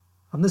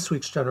On this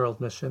week's General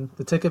Admission,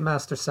 the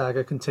Ticketmaster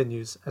saga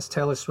continues as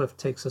Taylor Swift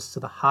takes us to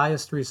the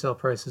highest resale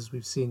prices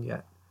we've seen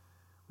yet.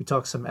 We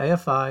talk some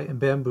AFI and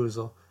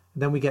Bamboozle,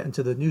 and then we get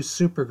into the new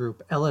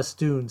supergroup LS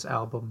Dune's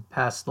album,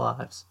 Past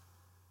Lives.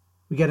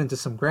 We get into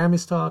some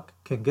Grammys talk,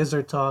 King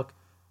Gizzard talk,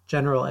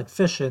 General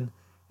Adphishion,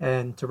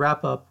 and to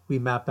wrap up, we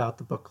map out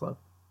the book club.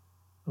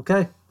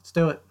 Okay, let's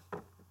do it.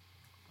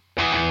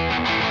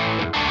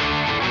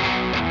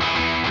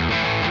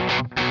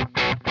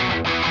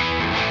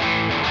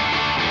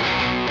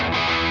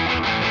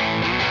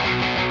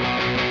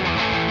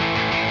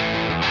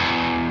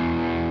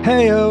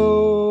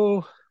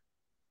 Heyo!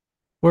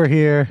 We're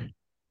here,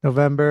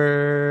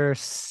 November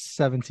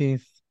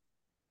 17th.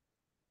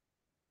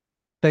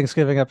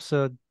 Thanksgiving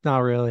episode. Not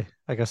really.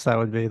 I guess that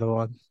would be the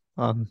one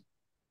on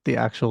the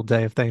actual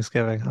day of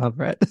Thanksgiving, huh,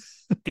 Brett?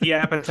 The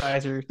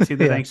appetizer to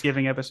the Yeah,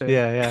 Thanksgiving episode.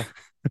 yeah,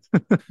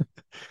 yeah.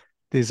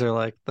 These are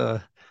like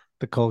the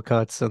cold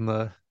cuts and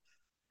the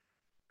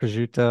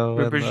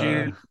prosciutto and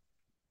Prosciutto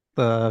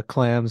the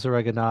clams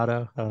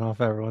oreganato. I don't know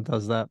if everyone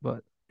does that,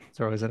 but it's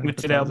always an with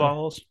Tadel appetizer.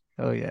 balls.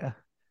 Oh yeah.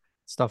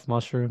 Stuffed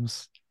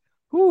mushrooms.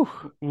 Whew.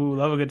 Ooh,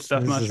 love a good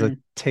stuffed This is a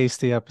mushroom.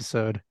 tasty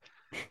episode.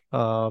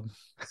 Um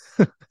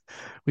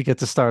we get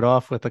to start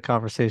off with a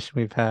conversation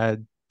we've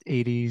had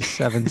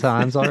 87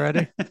 times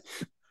already.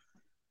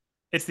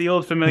 It's the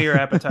old familiar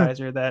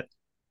appetizer that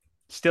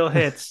still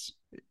hits,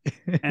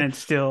 and it's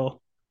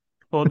still,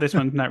 well, this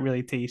one's not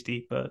really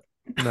tasty, but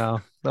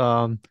No.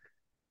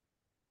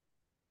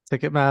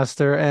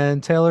 Ticketmaster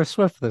and Taylor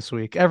Swift this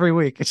week. Every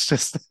week it's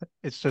just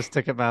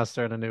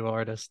Ticketmaster and a new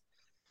artist.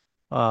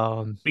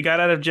 Um we got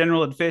out of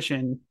General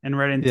Adphishion and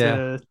right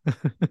yeah.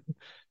 into,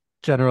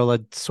 General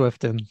Ed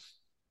Swift and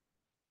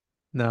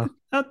no.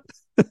 I'll,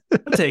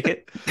 I'll take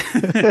it.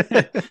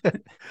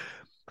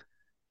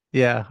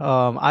 Yeah,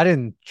 I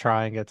didn't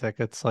try and get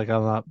tickets. Like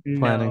I'm not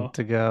planning No.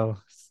 to go.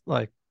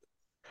 Like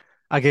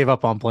I gave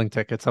up on Blink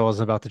tickets. I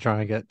wasn't about to try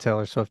and get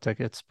Taylor Swift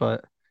tickets,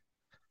 but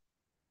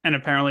And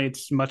apparently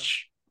it's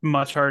much,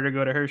 much harder to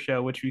go to her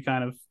show, which we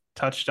kind of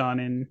touched on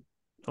in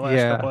the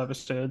last couple yeah,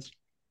 episodes.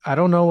 I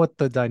don't know what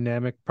the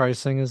dynamic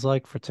pricing is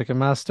like for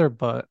Ticketmaster,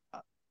 but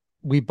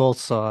we both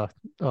saw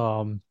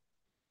um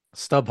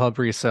StubHub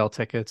resale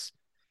tickets.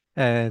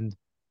 And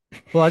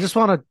well, I just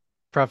want to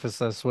preface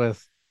this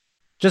with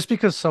just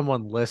because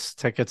someone lists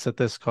tickets at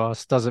this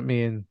cost doesn't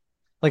mean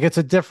like it's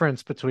a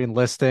difference between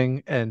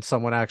listing and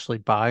someone actually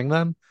buying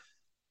them,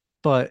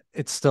 but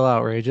it's still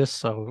outrageous.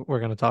 So we're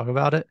going to talk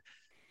about it.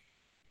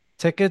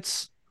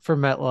 Tickets for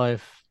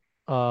MetLife,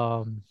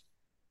 um,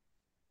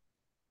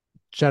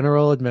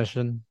 general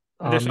admission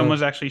on This one the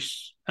was actually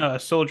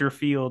Soldier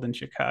Field in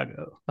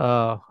Chicago, the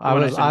I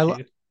one I was sent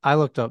you. I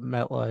looked up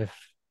MetLife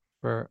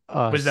for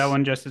Was that us.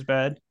 one just as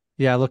bad?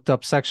 Yeah, I looked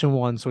up section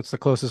one, so it's the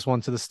closest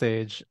one to the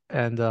stage,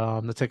 and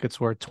the tickets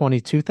were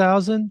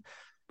 22,000,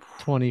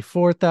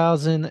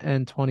 24,000,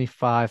 and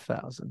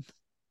 25,000.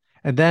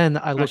 And then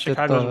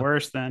Chicago's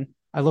worse then.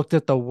 I looked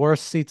at the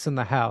worst seats in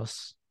the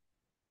house,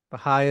 the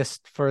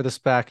highest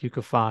furthest back you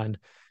could find,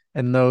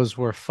 and those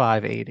were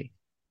 580.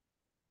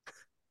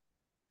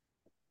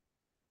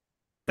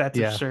 That's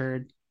Yeah.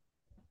 absurd.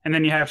 And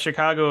then you have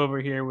Chicago over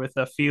here with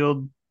a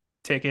field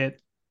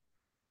ticket,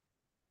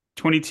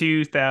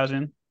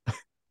 22,000.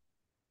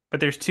 But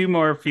there's two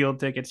more field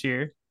tickets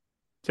here.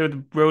 So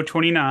the row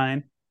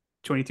 29,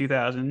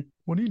 22,000.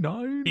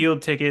 29.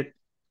 Field ticket,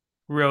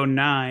 row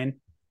 9,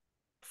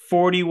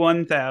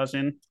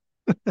 41,000.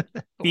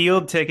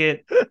 Field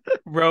ticket,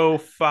 row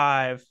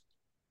 5,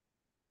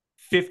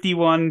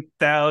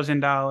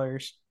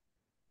 $51,000.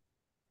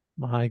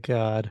 My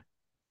God.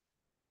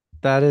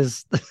 That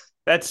is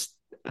That's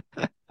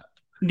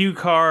new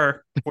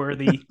car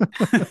worthy.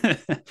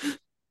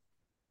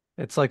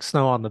 it's like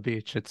snow on the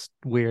beach. It's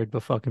weird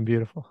but fucking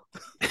beautiful.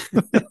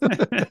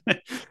 I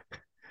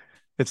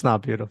It's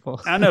not beautiful.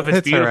 don't know if it's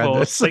It's beautiful.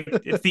 horrendous. Like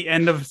it's the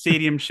end of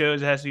stadium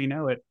shows as we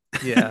know it.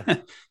 Yeah.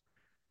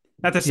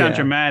 Not to sound Yeah.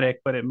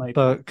 dramatic, but it might be.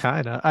 But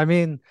kind of. I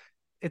mean,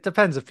 it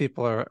depends if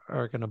people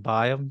are going to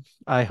buy them.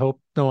 I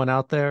hope no one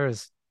out there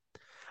is.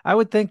 I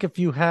would think if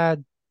you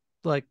had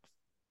like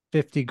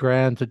 50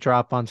 grand to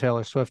drop on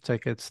Taylor Swift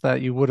tickets,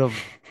 that you would have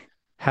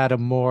had a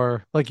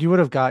more like you would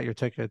have got your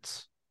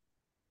tickets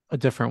a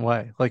different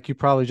way. Like you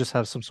probably just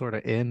have some sort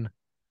of in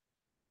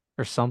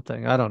or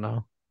something. I don't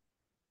know.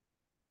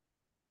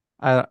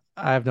 I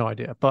have no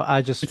idea, but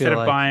I just Instead feel of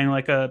like buying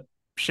like a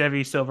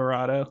Chevy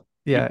Silverado,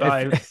 you yeah, if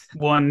buy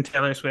one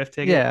Taylor Swift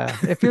ticket. yeah,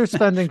 if you're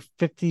spending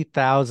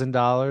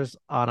 $50,000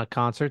 on a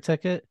concert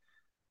ticket,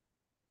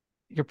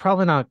 you're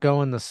probably not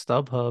going to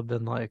StubHub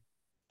and like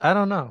I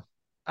don't know.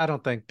 I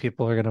don't think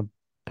people are gonna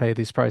pay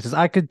these prices.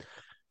 I could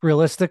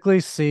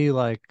realistically see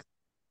like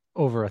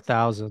over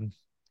 1,000,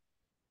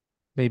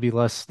 maybe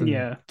less than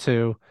Yeah,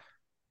 two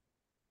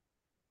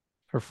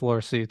for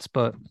floor seats,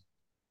 but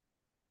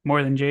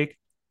more than Jake.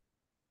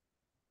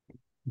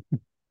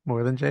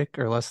 more than Jake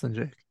or less than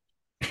Jake.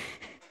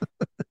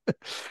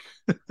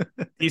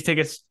 These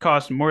tickets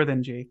cost more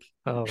than Jake.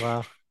 Oh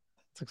wow,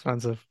 it's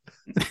expensive.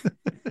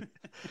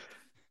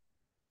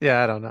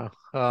 Yeah, I don't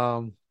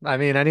know. I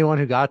mean, anyone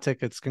who got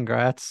tickets,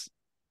 congrats.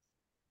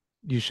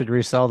 You should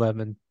resell them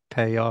and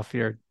pay off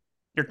your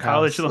Your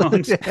college house.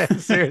 loans. Yeah,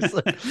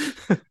 seriously.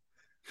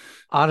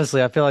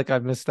 Honestly, I feel like I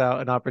missed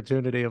out an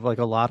opportunity of like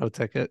a lotto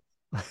ticket.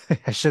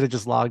 I should have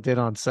just logged in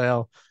on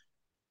sale,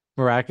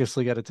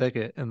 miraculously get a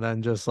ticket, and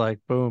then just like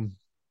boom,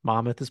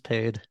 Monmouth is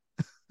paid.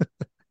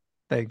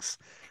 Thanks,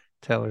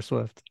 Taylor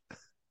Swift.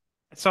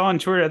 I saw on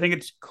Twitter, I think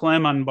it's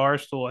Clem on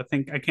Barstool.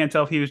 I can't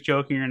tell if he was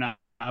joking or not,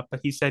 but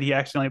he said he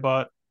accidentally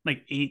bought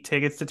like 8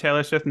 tickets to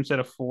Taylor Swift instead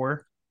of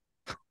 4.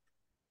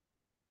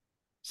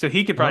 So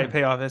he could probably Oh,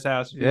 pay off his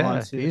house if he yeah,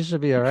 wants to. he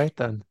should be all right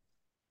then.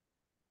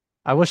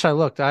 I wish I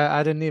looked.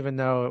 I didn't even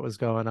know it was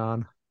going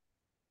on,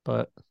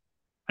 but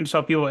I just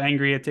saw people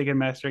angry at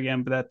Ticketmaster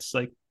again, but that's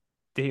like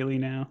daily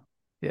now.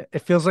 yeah, it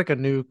feels like a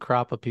new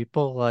crop of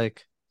people.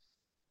 Like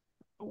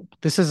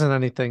this isn't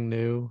anything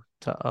new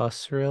to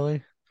us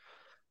really,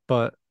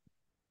 but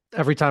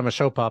every time a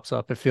show pops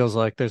up, it feels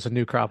like there's a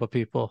new crop of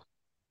people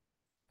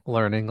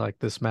learning like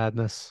this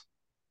madness.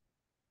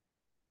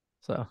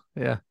 So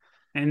yeah, I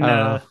And don't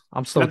know.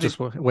 I'm I still don't just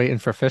think waiting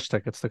for fish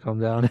tickets to come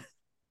down.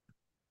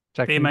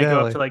 they Checking might go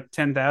up to daily. like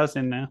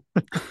 10,000 now.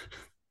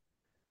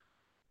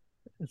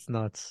 It's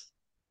nuts.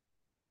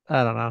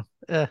 I don't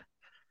know.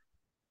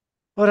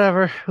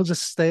 Whatever. We'll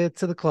just stay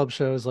to the club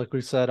shows like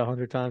we've said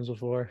 100 times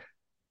before.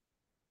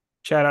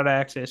 Shout out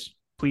Axis.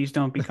 Please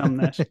don't become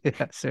this.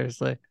 Yeah,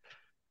 seriously.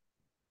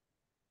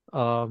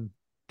 Um,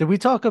 did we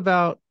talk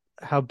about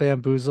how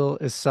Bamboozle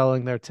is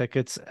selling their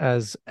tickets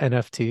as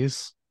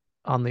NFTs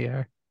on the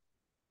air?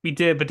 We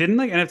did, but didn't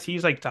like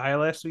NFTs like die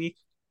last week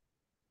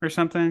or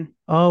something?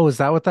 Oh, is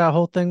that what that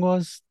whole thing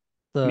was?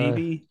 The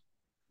Maybe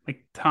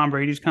like Tom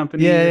Brady's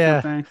company yeah, or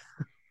yeah, something.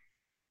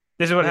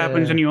 This is what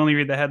happens when yeah. you only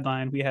read the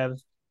headline. We have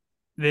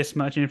this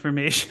much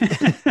information.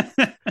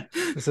 I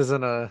This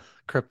isn't a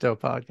crypto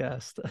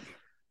podcast.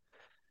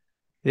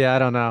 Yeah, I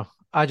don't know.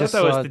 I thought just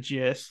that was saw the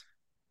gist.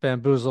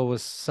 Bamboozle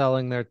was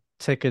selling their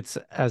tickets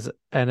as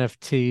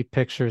NFT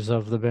pictures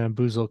of the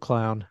Bamboozle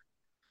clown.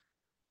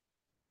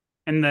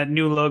 And that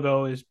new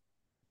logo is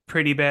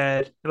pretty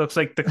bad. It looks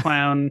like the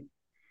clown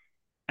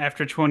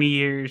after 20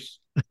 years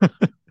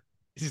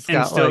He's and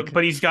got still, like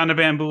but he's gone to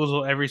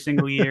Bamboozle every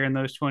single year in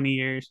those 20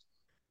 years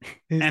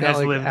he's and got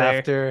has like lived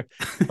there. after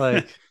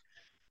like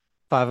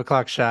 5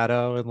 o'clock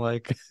shadow and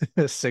like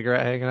a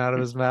cigarette hanging out of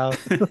his mouth.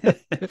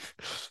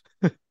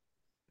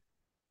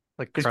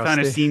 Like He's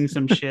kind of crusty. seen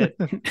some shit.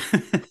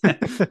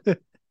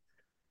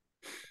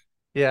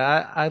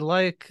 Yeah, I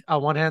like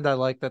on one hand I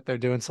like that they're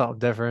doing something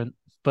different,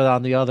 but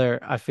on the other,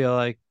 I feel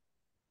like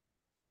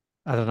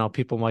I don't know,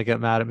 people might get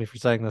mad at me for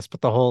saying this,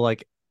 but the whole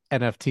like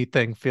NFT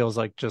thing feels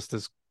like just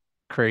as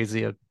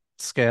crazy a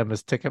scam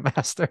as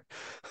Ticketmaster.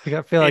 Like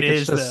I feel It like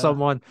it's is just though.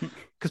 someone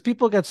because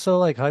people get so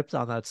like hyped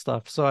on that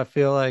stuff. So I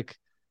feel like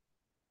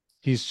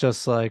he's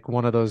just like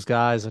one of those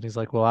guys and he's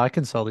like, well, I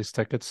can sell these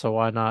tickets, so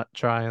why not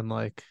try and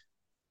like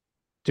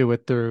do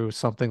it through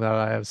something that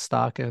I have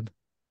stock in,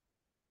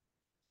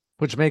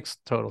 which makes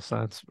total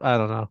sense. I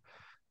don't know.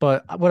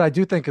 But what I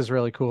do think is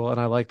really cool and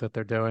I like that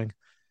they're doing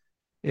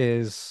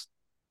is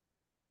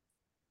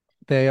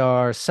they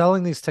are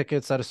selling these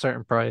tickets at a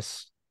certain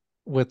price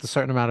with a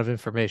certain amount of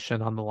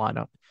information on the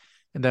lineup.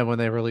 And then when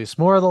they release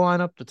more of the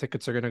lineup, the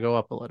tickets are going to go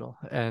up a little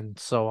and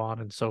so on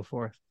and so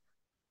forth.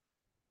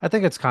 I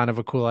think it's kind of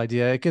a cool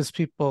idea. It gives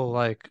people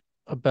like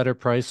a better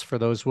price for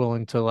those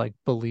willing to like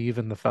believe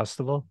in the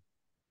festival.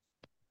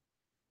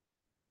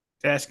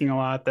 It's asking a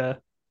lot though.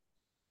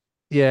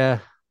 Yeah,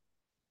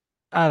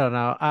 I don't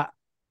know.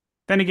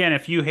 Then again,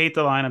 if you hate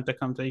the lineup that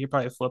comes, you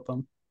probably flip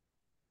them.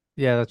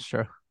 Yeah, that's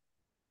true.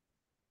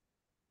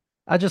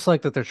 I just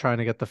like that they're trying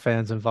to get the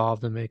fans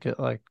involved and make it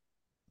like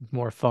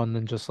more fun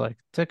than just like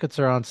tickets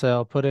are on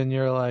sale. Put in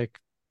your like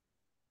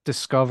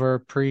Discover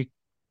pre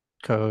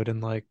code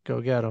and like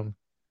go get them.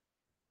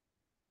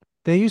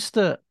 They used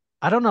to,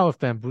 I don't know if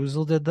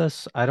Bamboozle did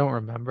this. I don't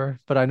remember,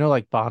 but I know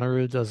like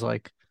Bonnaroo does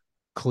like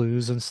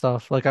clues and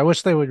stuff. Like I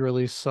wish they would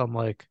release some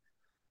like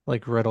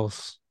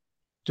riddles.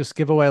 Just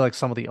give away like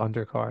some of the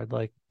undercard,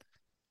 like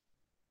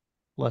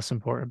less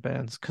important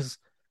bands, because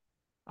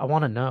I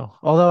want to know.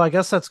 Although I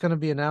guess that's going to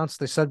be announced.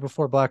 They said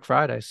before Black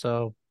Friday,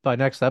 so by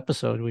next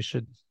episode we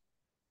should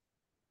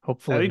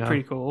hopefully That'd be know.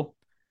 pretty cool.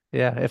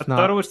 Yeah, I if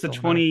thought it not, was the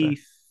going after.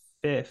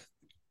 25th.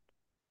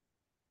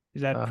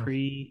 Is that Uh,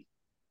 pre?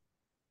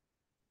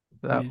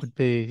 that would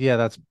be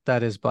yeah,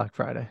 that is Black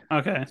Friday.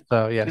 Okay.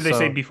 So yeah, Did they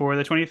say so before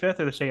the 25th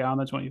or they say on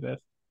the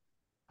 25th?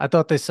 I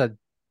thought they said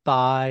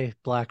by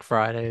Black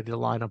Friday the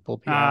lineup will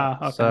be out.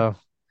 Ah, okay.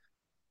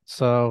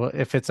 So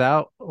if it's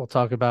out, we'll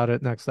talk about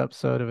it next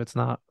episode. If it's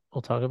not,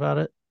 we'll talk about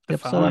it the The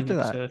episode following after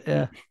that. episode.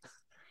 Yeah.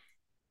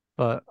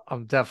 But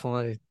I'm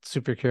definitely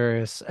super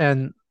curious.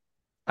 And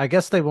I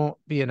guess they won't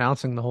be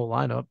announcing the whole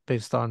lineup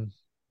based on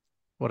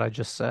what I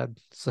just said.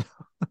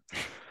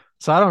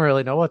 So I don't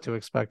really know what to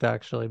expect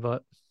actually,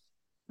 but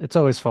it's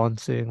always fun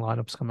seeing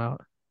lineups come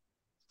out.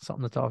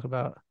 Something to talk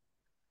about.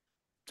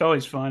 It's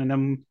always fun. And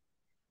then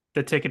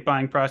the ticket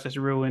buying process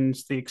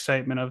ruins the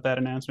excitement of that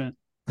announcement.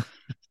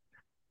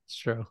 It's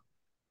true.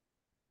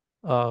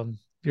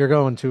 You're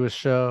going to a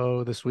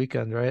show this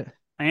weekend, right?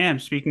 I am.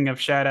 Speaking of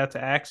shout out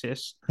to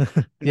Axis,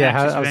 an Yeah,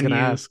 Axis I was gonna venue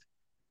ask,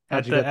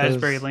 how'd at you the get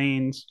Asbury those?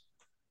 Lanes.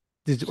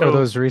 Are So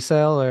those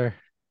resale or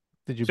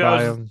did you so I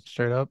buy was them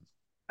straight up?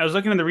 I was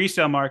looking in the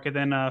resale market,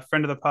 then a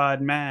friend of the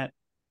pod, Matt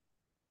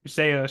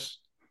Useos,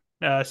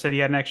 said he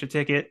had an extra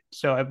ticket.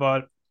 So I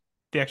bought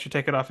the extra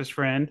ticket off his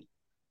friend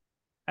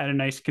at a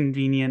nice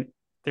convenient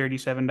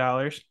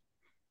 $37,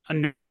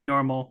 a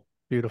normal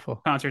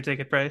Beautiful. concert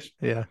ticket price.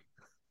 Yeah.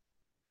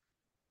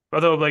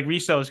 Although like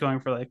resale is going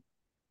for like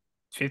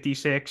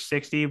 56,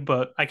 60,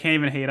 but I can't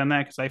even hate on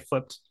that because I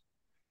flipped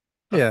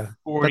a Yeah,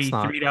 that's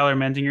not. $43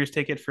 Menzingers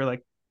ticket for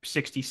like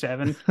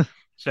 67.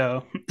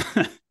 So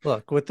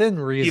Look, within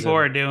people reason,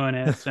 are doing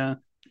it. So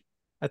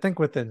I think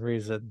within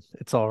reason,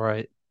 it's all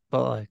right.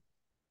 But like,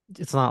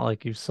 it's not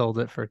like you sold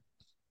it for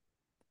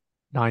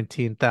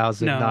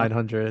no,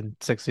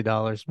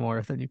 $19,960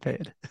 more than you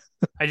paid.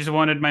 I just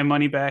wanted my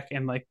money back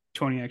and like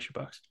 20 extra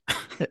bucks.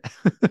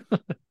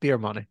 Beer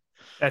money.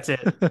 That's it.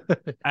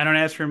 I don't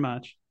ask for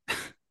much.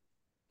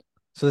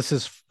 So this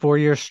is 4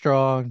 year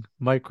strong,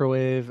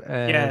 microwave,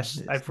 and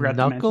Yes, I it's forgot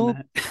to mention Knuckle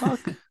that.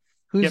 Puck.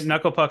 Yep, Who's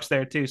Knuckle Puck's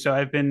there too. So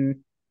I've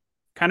been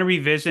kind of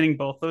revisiting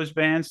both those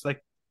bands.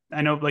 Like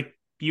I know like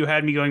you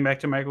had me going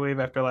back to Microwave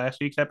after last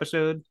week's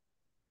episode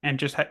and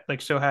just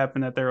like so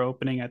happened that they're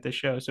opening at this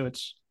show. So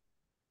it's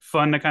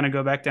fun to kind of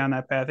go back down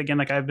that path again.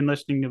 Like I've been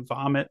listening to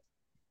Vomit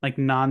like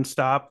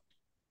nonstop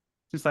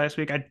since last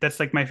week. That's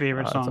like my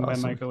favorite that's song by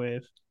awesome.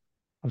 Microwave.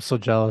 I'm so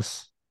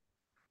jealous.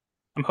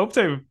 I'm hope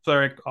they're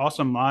like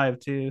awesome live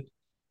too.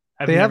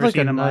 I've They have never like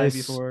a seen them live nice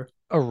before.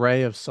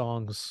 array of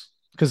songs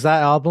because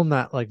that album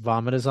that like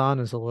Vomit is on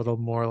is a little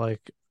more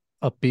like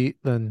upbeat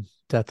than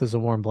Death is a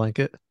Warm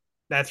Blanket.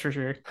 That's for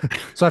sure.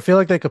 So I feel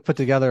like they could put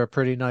together a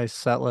pretty nice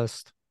set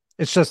list.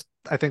 It's just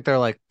I think they're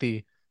like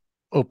the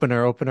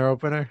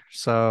opener.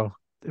 So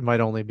it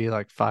might only be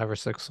like 5 or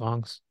 6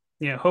 songs.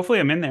 Yeah, hopefully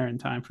I'm in there in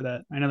time for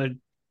that. I know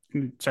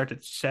they start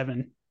at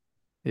 7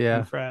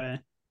 on Yeah,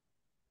 Friday.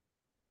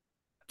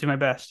 Do my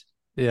best.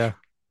 yeah.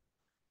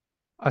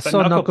 I But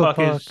saw Knuckle Knuckle Puck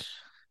Puck. is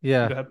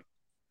go Yeah, ahead.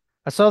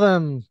 I saw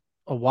them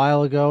a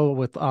while ago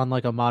with on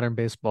like a modern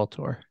baseball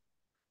tour.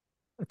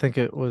 I think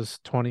it was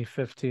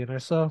 2015 or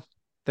so.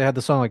 They had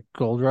the song like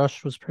Gold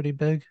Rush was pretty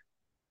big.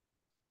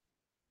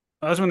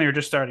 That was when they were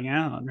just starting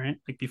out, right?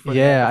 Like before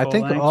they got Yeah, the I full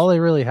think all lengths. they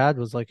really had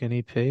was like an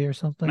EP or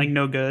Like something.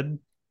 no good.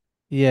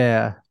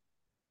 Yeah,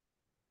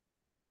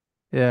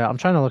 yeah. I'm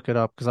trying to look it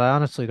up because I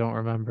honestly don't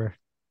remember.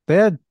 They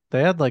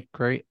had like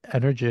great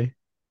energy.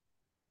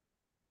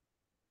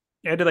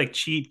 I had to like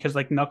cheat because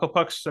like Knuckle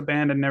Puck's a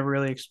band I'd never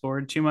really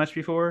explored too much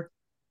before.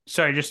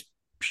 So I just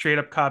straight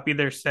up copied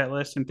their set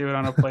list and threw it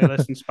on a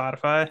playlist in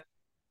Spotify.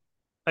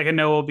 Like I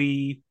know we'll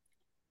be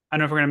I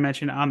don't know if we're gonna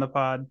mention it on the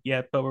pod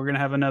yet, but we're gonna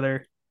have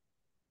another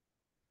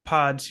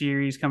pod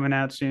series coming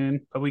out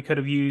soon. But we could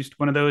have used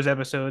one of those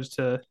episodes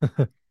to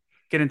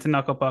get into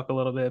Knuckle Puck a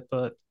little bit.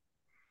 But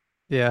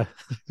Yeah,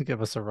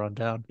 give us a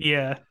rundown.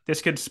 yeah,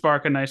 this could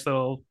spark a nice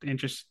little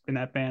interest in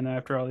that band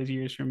after all these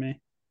years for me.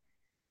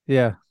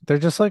 Yeah, they're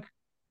just like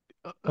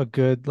a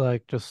good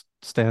like just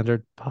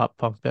standard pop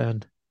punk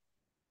band.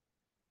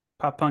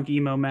 Pop punk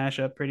emo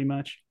mashup, pretty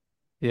much.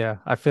 Yeah,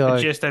 I feel The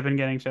like gist I've been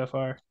getting so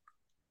far.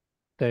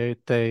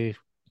 they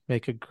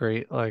make a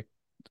great like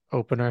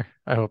opener.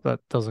 I hope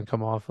that doesn't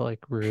come off like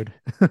rude.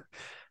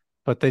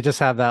 But they just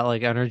have that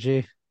like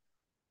energy.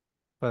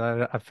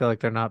 But I feel like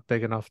they're not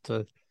big enough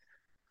to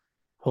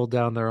hold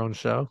down their own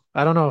show.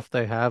 I don't know if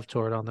they have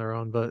toured on their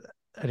own, but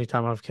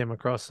anytime I've came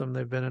across them,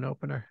 they've been an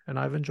opener and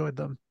I've enjoyed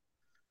them.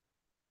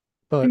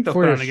 I think But they'll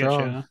Four put Years on a good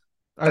Strong, show.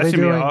 are That's they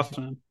gonna be doing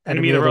awesome.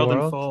 Enemy Enemy of the of the World in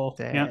World?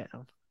 full. Yep.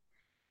 Damn.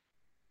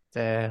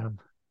 Damn.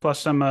 Plus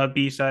some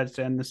B sides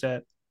to end the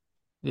set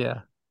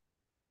Yeah.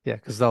 Yeah,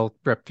 because they'll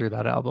rip through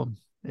that album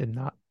in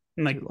not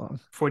in too like long.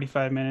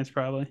 45 minutes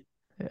probably.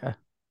 Yeah.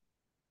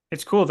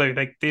 It's cool though.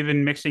 Like they've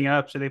been mixing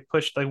up, so they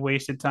pushed like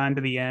wasted time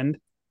to the end.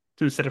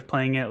 So instead of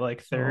playing it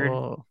like third,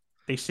 Oh,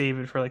 they save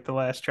it for like the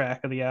last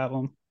track of the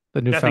album.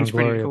 the I think Newfound it's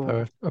pretty Glory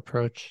cool.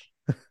 approach.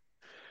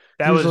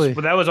 That was Usually,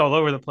 well, that was all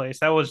over the place.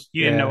 That was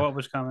you didn't know yeah. what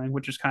was coming,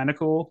 which was kind of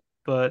cool.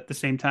 But at the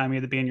same time, you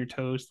had to be on your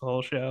toes the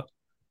whole show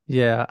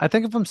Yeah. I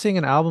think if I'm seeing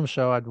an album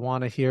show, I'd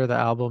want to hear the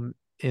album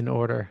in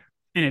order.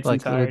 in its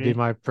Like it would be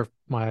entirety.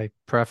 my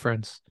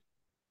preference.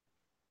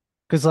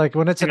 Because like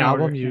when it's an In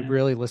album order, you yeah.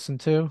 really listen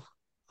to,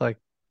 like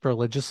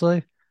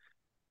religiously,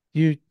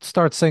 you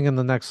start singing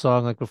the next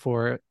song like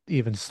before it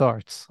even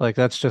starts. Like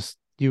that's just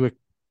you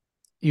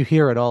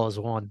hear it all as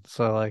one.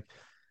 So like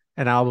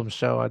an album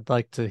show, I'd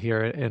like to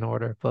hear it in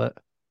order, but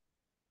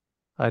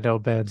I know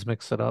bands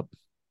mix it up.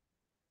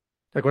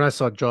 Like when I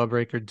saw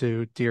Jawbreaker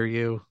do Dear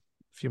You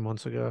a few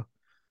months ago,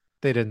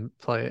 they didn't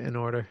play it in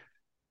order.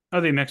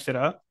 Oh, they mixed it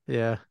up.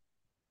 Yeah,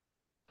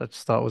 I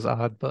just thought it was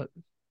odd, but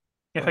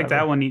Yeah, I think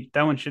that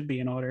whatever. one should be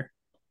in order.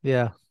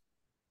 Yeah.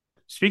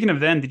 Speaking of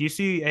them, did you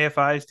see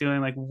AFI is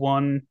doing like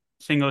one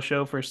single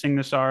show for Sing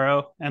the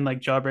Sorrow and like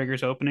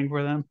Jawbreaker's opening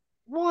for them,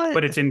 What?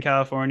 but it's in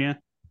California.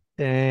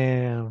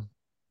 Damn.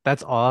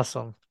 That's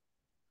awesome.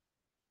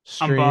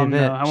 I'm Stream bummed though.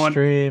 it, I want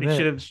stream they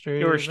should it, have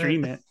or stream it.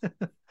 stream it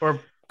or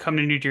come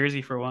to New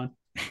Jersey for one.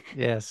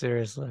 Yeah,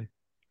 seriously.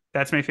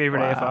 That's my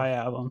favorite Wow. AFI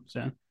album.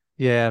 So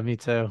Yeah, me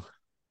too.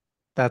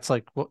 That's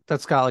like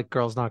that's got like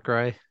Girls Not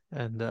Gray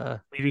and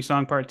Leaving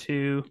Song Part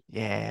Two,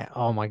 yeah,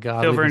 oh my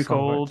God, Silver Leaving and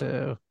Song Part Cold,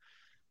 2.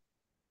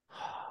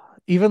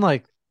 Even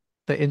like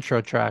the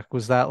intro track,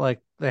 was that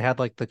like they had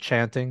like the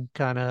chanting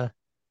kind of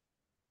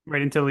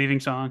right into Leaving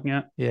Song.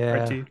 Yeah,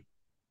 Part yeah, Two.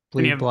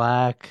 Then you Bleed have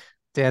Black,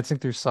 Dancing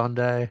Through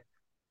Sunday.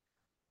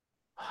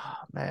 Oh,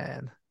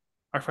 man.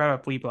 I forgot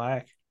about Bleed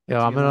Black. Yo,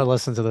 That's a I'm good gonna one.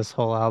 listen to this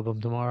whole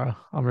album tomorrow.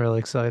 I'm really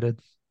excited.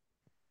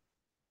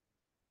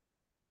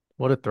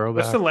 What a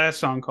What's the throwback. last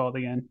song called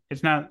again?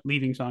 It's not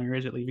Leaving Song, or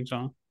is it Leaving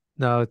Song?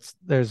 No, it's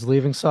there's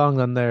Leaving Song,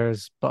 then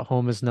there's But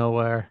Home Is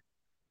Nowhere,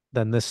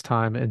 then This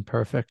Time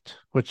Imperfect,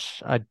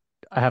 which I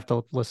have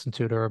to listen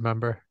to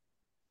remember.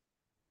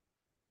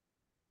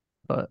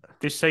 But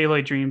This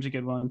Celluloid Dream's a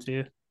good one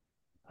too.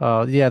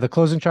 yeah, the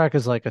closing track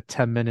is like a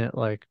 10-minute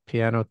like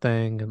piano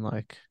thing and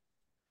like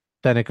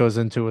then it goes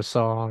into a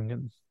song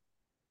and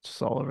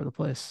just all over the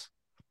place.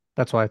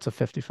 That's why it's a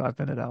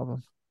 55-minute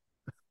album.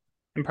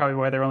 And probably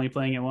why they're only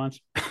playing it once.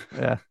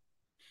 Yeah.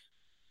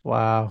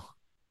 Wow.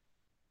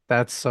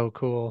 That's so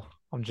cool.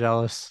 I'm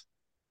jealous.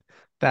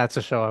 That's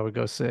a show I would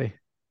go see.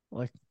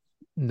 Like,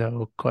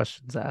 no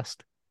questions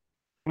asked.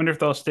 I wonder if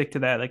they'll stick to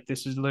that. Like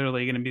this is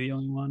literally going to be the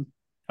only one.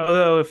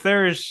 Although if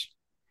there's,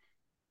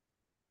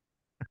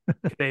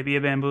 could they be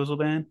a Bamboozle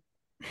band?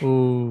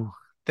 Ooh,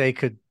 they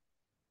could.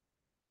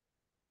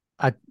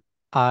 I,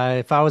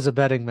 if I was a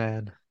betting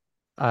man,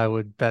 I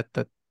would bet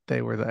that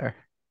they were there.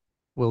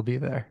 Will be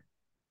there.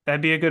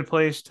 That'd be a good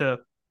place to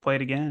play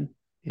it again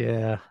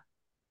Yeah.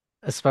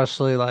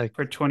 Especially like,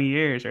 for 20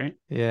 years, right?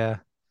 yeah.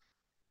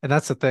 And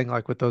that's the thing,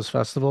 like with those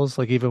festivals,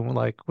 like even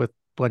like with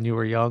when you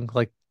were young,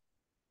 like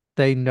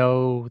they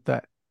know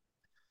that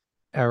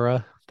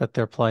era that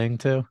they're playing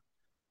to.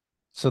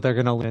 So they're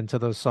gonna lean into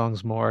those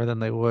songs more than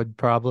they would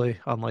probably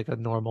on like a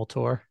normal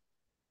tour.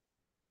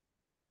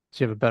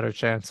 So you have a better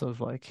chance of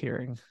like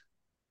hearing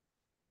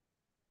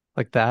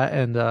like that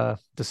and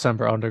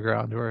December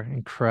Underground were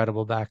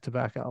incredible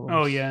back-to-back Oh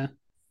albums. yeah.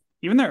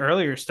 Even the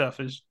earlier stuff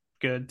is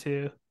good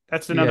too.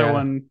 That's another Yeah.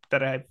 one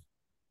that I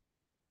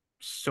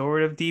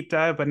sort of deep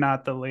dive, but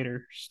not the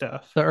later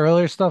stuff. The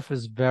earlier stuff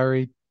is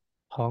very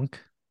punk.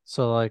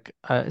 So like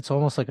it's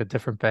almost like a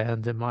different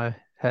band in my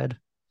head.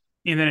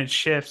 And then it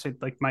shifts. It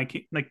like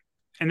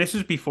and this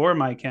is before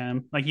My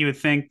Chem. Like you would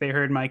think they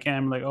heard My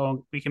Chem, like,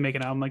 oh, we can make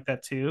an album like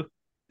that too.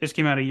 This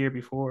came out a year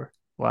before.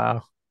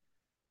 Wow.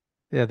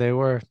 Yeah, they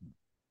were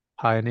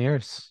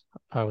pioneers,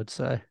 I would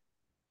say.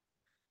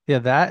 Yeah,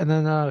 that and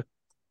then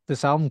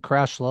this album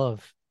Crash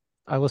Love.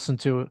 I listened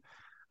to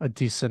a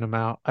decent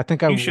amount. I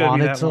think I You showed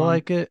me wanted that to one.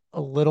 like it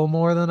a little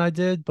more than I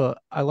did, but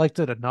I liked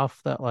it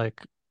enough that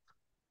like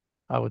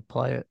I would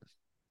play it.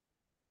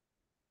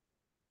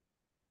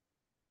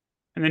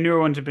 And the newer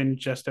ones have been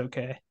just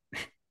okay.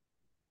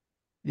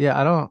 Yeah,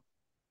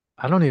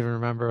 I don't even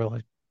remember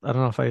like I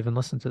don't know if I even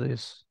listened to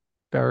these.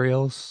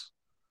 Burials.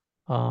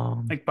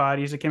 Um Like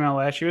Bodies that came out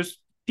last year was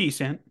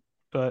decent,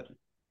 but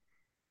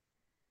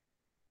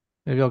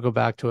Maybe I'll go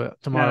back to it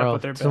not up tomorrow.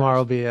 with their Tomorrow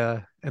will best. be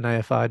an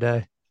AFI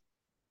day.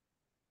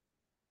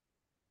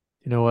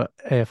 You know what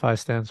AFI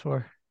stands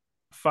for?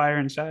 Fire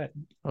Inside.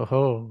 Oh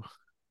ho,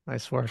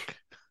 nice work.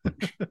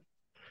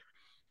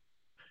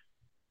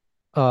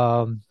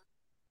 Um,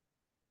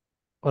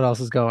 what else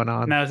is going And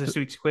on? that was this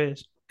week's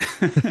quiz.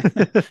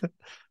 That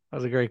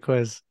was a great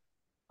quiz.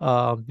 You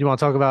want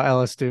to talk about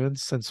LS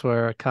Dunes since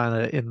we're kind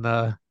of in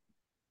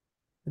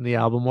the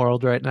album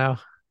world right now?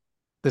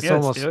 This Yeah,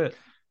 let's almost do it.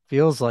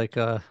 feels like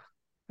an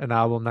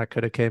album that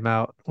could have came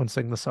out when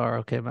Sing the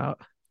Sorrow came out.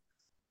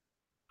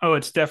 Oh,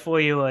 it's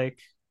definitely like,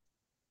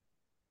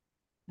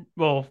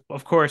 well,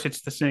 of course,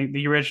 it's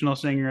the original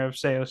singer of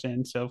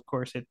Seosin, so of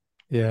course it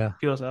Yeah.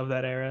 feels of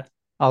that era.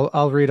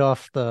 I'll read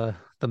off the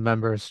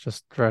members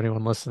just for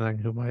anyone listening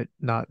who might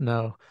not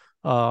know.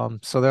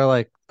 So they're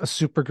like a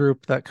super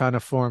group that kind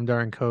of formed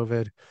during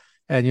COVID,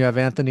 and you have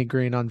Anthony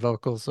Green on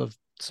vocals of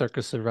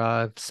Circus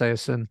Survive,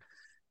 Sayasin,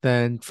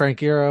 then Frank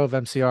Iero of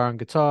MCR on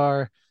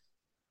guitar,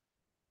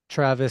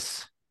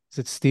 Travis, is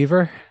it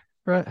Stever,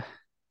 Brett?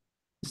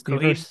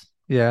 Coheed. Stevers?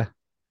 Yeah,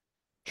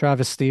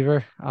 Travis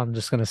Stever. I'm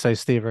just gonna say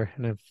Stever,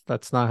 and if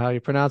that's not how you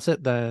pronounce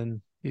it,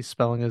 then he's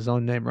spelling his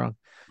own name wrong.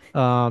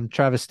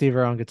 Travis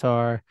Stever on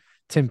guitar,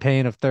 Tim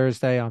Payne of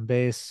Thursday on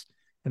bass,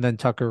 and then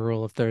Tucker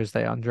Rule of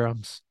Thursday on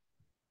drums.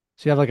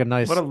 So you have like a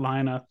What a nice,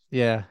 lineup.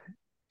 yeah,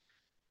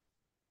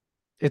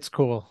 it's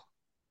cool.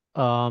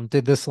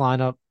 Did this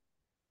lineup,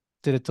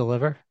 did it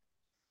deliver?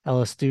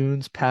 Ellis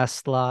Dunes,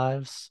 Past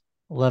Lives,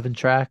 11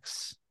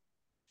 tracks,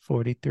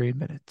 43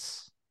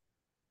 minutes.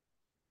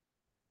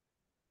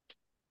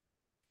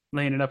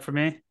 Laying it up for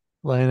me.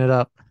 Laying it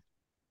up.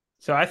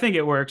 So I think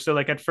it works. So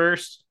like at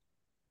first,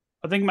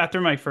 I think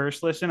after my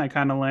first listen, I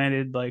kind of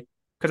landed like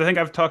because I think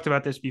I've talked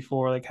about this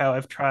before, like how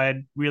I've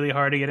tried really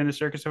hard to get into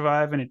Circus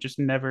Survive and it just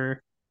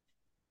never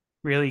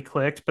really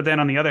clicked. But then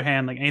on the other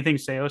hand, like anything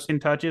Seosin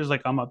touches,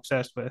 like I'm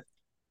obsessed with.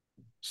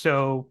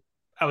 So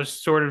I was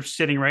sort of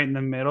sitting right in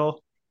the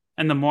middle.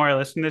 And the more I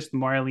listen to this, the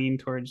more I lean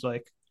towards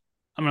like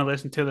I'm gonna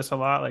listen to this a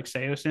lot, like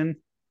Seosin.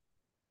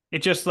 It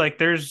just like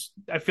there's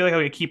I feel like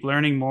I could keep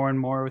learning more and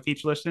more with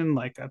each listen.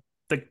 Like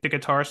the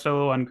guitar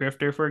solo on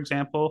Grifter, for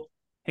example,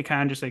 it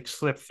kind of just like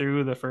slipped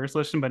through the first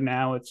listen, but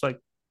now it's like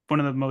one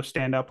of the most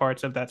standout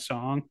parts of that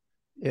song.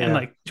 And Yeah,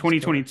 like it's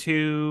good.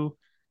 2022,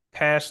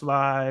 Past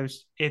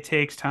Lives, It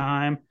Takes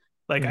Time.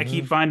 Like I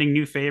keep Hmm. finding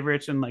new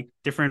favorites and like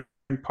different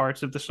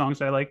parts of the songs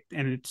that I like,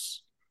 and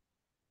it's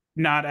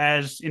not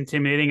as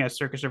intimidating as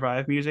Circus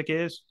Survive music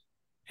is.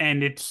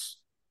 And it's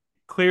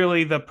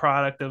clearly the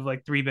product of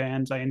like three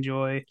bands I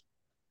enjoy.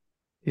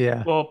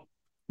 Yeah. Well,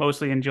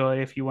 mostly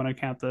enjoy if you want to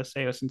count the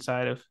Seos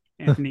inside of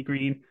Anthony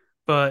Green.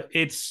 But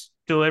it's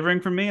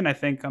delivering for me, and I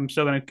think I'm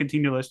still going to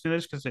continue to listen to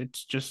this because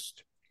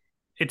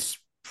it's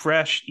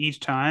fresh each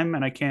time,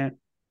 and I can't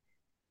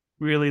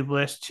really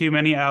list too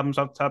many albums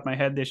off the top of my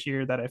head this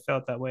year that I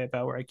felt that way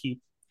about, where I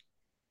keep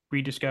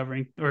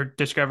rediscovering or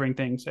discovering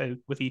things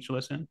with each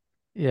listen.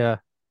 Yeah.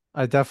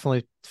 I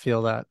definitely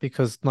feel that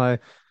because my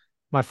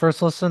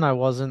first listen, I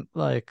wasn't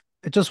like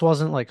it just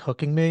wasn't like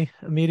hooking me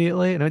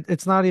immediately. And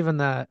it's not even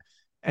that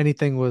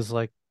anything was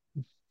like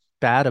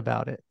bad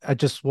about it. I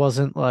just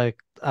wasn't like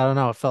I don't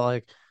know, it felt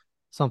like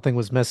something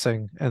was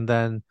missing. And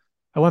then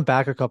I went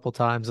back a couple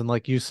times and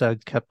like you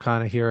said, kept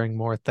kind of hearing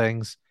more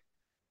things.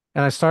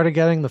 And I started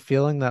getting the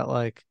feeling that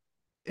like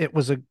it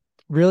was a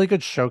really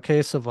good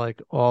showcase of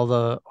like all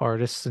the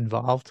artists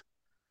involved.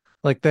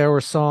 Like there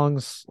were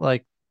songs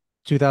like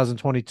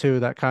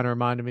 2022 that kind of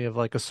reminded me of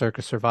like a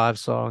Circus Survive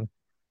song.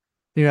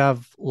 You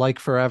have Like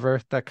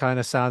Forever that kind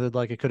of sounded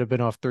like it could have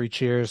been off Three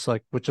Cheers,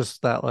 like with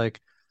just that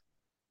like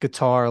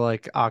guitar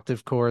like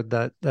octave chord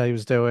that he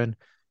was doing.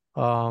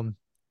 Um,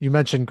 you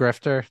mentioned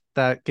Grifter,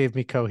 that gave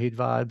me Coheed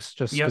vibes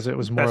just because Yep, it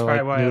was that's more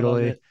probably like why I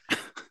loved noodly. it.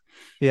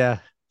 Yeah.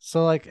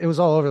 So like it was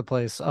all over the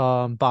place.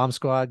 Bomb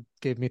Squad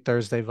gave me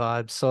Thursday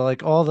vibes. So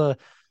like all the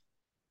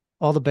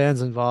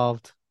bands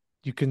involved,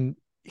 you can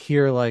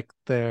hear like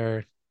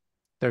their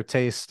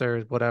taste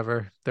or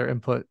whatever, their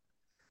input,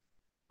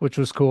 which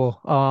was cool.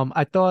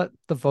 I thought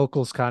the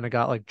vocals kind of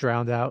got like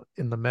drowned out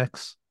in the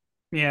mix.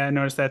 Yeah, I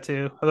noticed that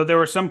too. Although there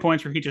were some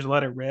points where he just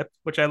let it rip,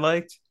 which I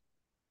liked.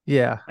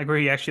 Yeah. Like where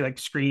he actually like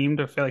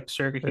screamed. I feel like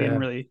Circa he didn't Yeah.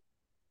 really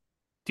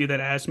do that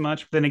as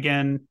much. But then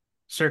again,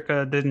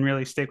 Circa didn't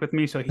really stick with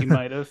me, so he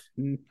might have.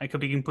 I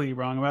could be completely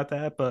wrong about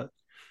that, but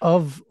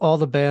Of all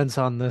the bands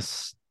on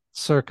this,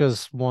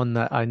 Circa's one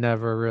that I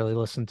never really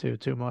listened to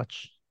too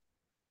much.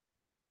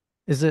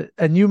 Is it,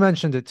 and you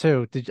mentioned it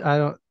too. I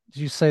don't, did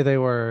you say they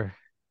were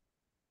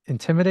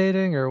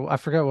intimidating or I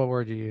forget what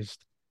word you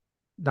used?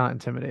 Not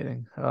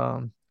intimidating.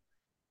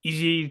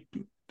 easy,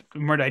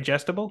 more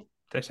digestible.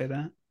 Did I say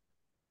that?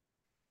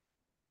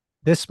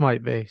 This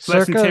might be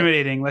Circa,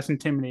 Less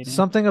intimidating,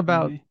 something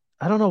about, maybe.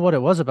 I don't know what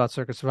it was about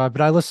Circa Survive,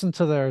 but I listened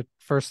to their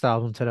first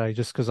album today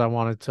just because I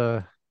wanted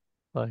to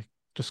like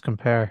just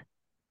compare.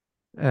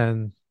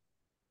 And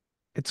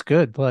it's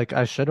good. Like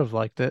I should have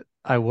liked it.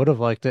 I would have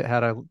liked it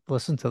had I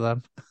listened to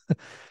them.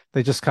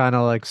 They just kind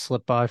of like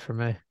slipped by for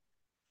me.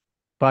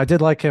 But I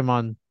did like him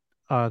on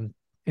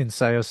in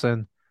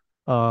Seosin.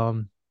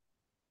 Um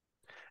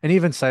and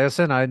even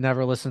Seosin I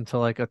never listened to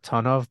like a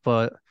ton of,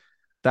 but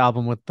the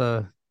album with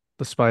the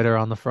spider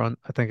on the front,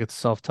 I think it's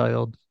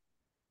self-titled,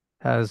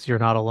 has You're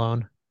Not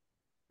Alone.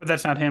 But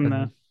that's not him though.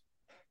 And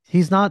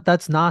he's not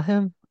that's not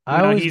him.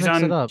 I No, always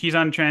mix it up. he's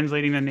on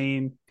translating the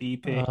name the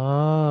EP,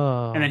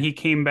 and then Oh, he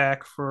came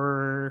back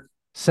for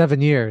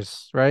 7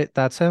 years, right?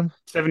 That's him?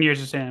 7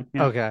 years of Sam.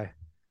 Yeah. Okay.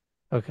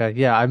 Okay,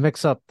 yeah, I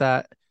mix up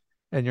that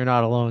and You're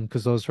Not Alone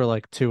because those were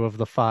like two of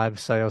the five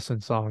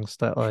Seosin songs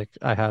that like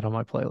I had on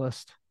my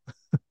playlist.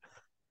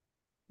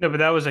 No, but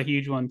that was a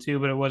huge one too.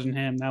 But it wasn't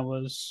him. That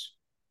was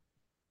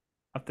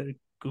I have to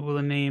Google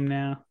the name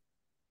now.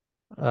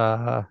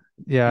 Uh,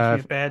 Makes yeah, me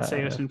a bad uh,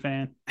 Seosin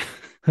fan.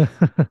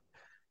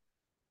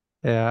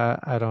 yeah,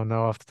 I don't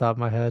know off the top of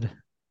my head.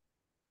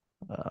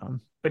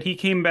 Um, But he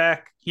came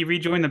back. He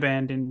rejoined the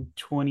band in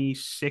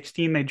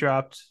 2016. They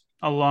dropped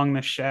Along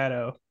the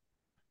Shadow,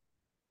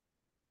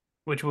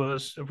 which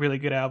was a really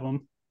good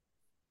album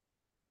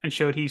and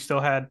showed he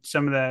still had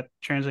some of that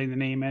translating the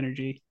name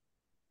energy.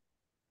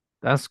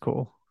 that's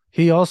cool.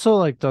 He also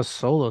like does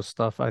solo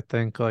stuff, I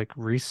think, like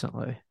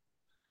recently,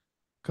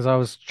 because I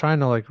was trying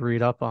to like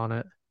read up on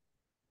it.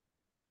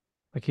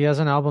 Like he has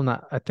an album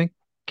that I think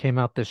came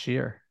out this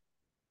year.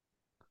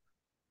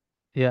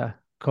 Yeah,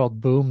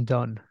 called Boom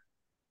Done.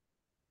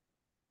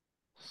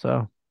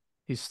 So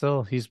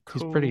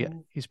Cool.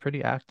 he's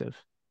pretty active.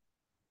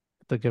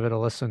 To give it a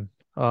listen.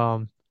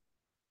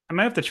 I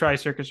might have to try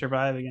Circus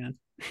Survive again.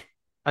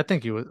 I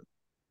think you would.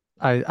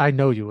 I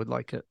know you would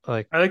like it.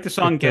 Like I like the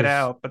song it Get does.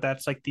 Out, but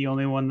that's like the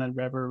only one that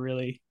ever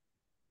really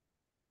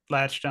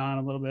latched on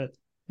a little bit.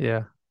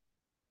 Yeah.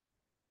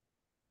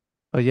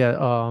 But yeah.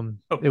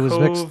 Oh, It was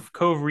mixed.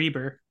 Cove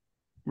Reber.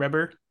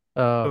 Reber?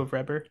 Uh, Cove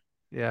Reber.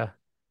 yeah.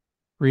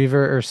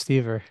 Reaver or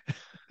Stever.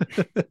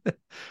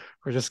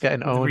 We're just getting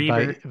The owned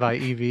Reber. by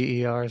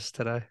EVERs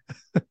today.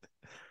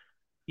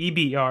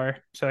 EBR,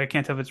 so I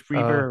can't tell if it's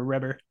Reaver Uh or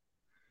Reber.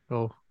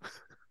 oh.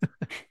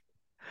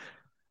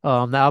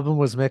 The album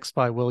was mixed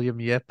by William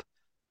Yip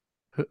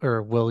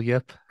or Will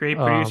Yip. Great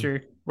Um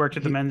producer. Worked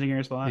with the he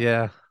Menzingers a lot.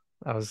 yeah,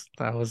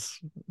 that was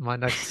my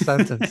next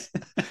sentence.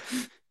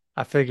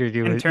 I figured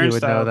you And would know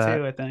Turnstile that.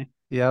 too, I think.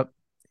 Yep.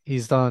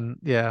 He's done,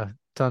 yeah,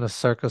 done a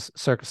circus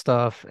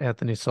stuff,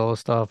 Anthony Solo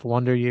stuff,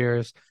 Wonder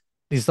Years.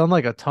 He's done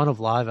like a ton of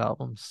live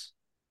albums.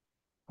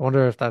 I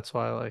wonder if that's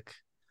why like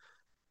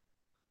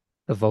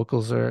the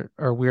vocals are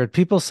weird.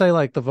 People say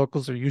like the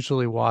vocals are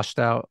usually washed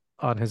out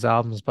on his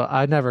albums, but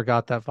I never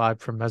got that vibe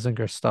from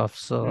Messinger stuff.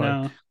 So like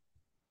No,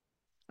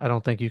 I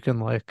don't think you can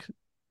like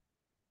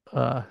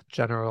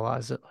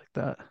generalize it like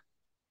that.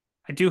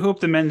 I do hope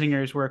the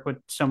Menzingers work with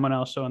someone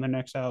else on their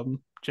next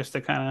album, just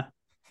to kind of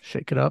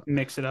Shake it up.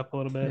 mix it up a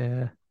little bit.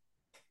 Yeah.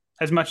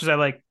 As much as I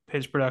like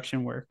his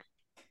production work.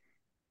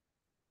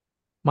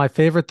 My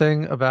favorite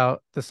thing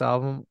about this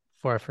album,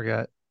 before I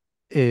forget,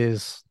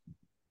 is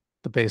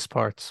the bass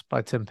parts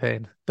by Tim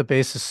Payne. The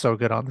bass is so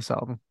good on this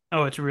album.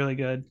 Oh, it's really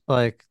good.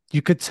 Like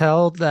you could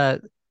tell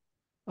that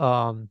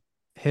um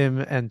him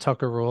and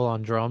Tucker Rule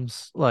on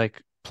drums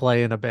like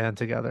play in a band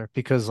together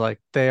because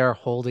like they are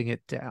holding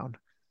it down.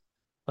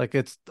 Like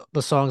it's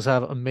the songs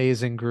have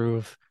amazing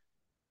groove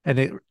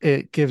and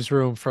it gives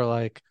room for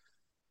like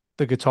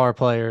the guitar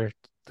player,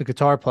 the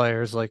guitar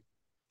players like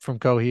from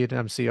Coheed and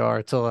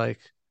MCR to like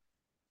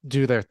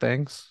do their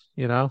things,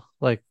 you know?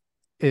 Like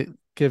it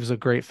gives a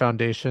great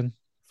foundation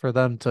for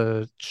them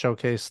to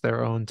showcase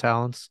their own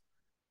talents.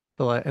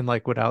 But like, and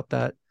like without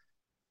that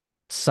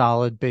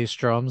solid bass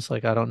drums,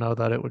 like I don't know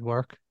that it would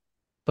work.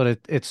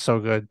 But it's so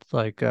good.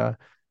 Like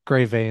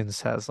Gray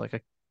Veins has like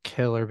a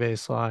killer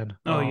bass line.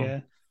 Oh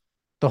yeah.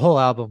 The whole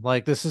album,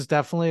 like this is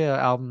definitely an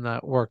album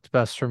that worked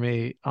best for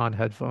me on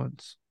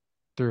headphones,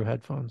 through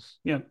headphones.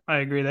 Yeah, I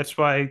agree. That's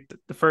why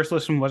the first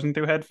listen wasn't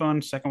through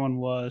headphones, second one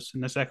was,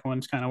 and the second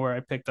one's kind of where I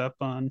picked up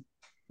on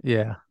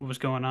Yeah, what was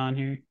going on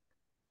here.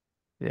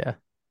 yeah.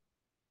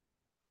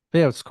 But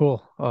yeah, it's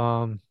cool.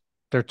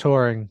 They're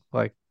touring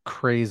like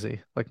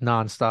crazy, like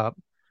nonstop.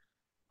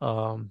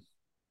 Um,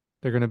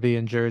 they're gonna be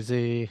in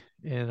Jersey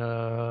in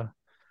a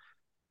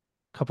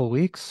couple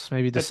weeks,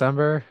 maybe That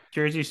December.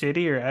 Jersey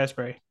City or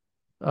Asbury?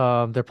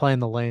 They're playing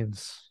the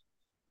Lanes.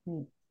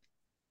 Ooh.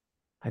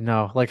 I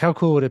know. Like, how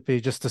cool would it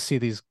be just to see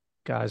these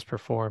guys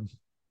perform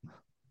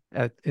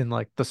at in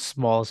like the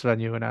smallest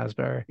venue in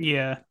Asbury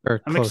Yeah, or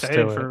I'm close excited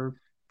to it? for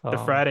the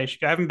Um, Friday.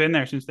 I haven't been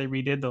there since they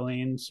redid the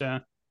lanes, so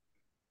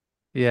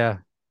yeah,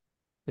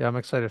 yeah, I'm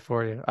excited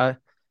for you.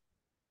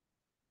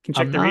 can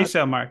check I'm the not.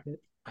 resale market.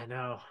 I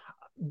know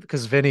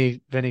because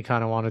Vinny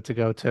kind of wanted to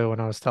go too when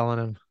I was telling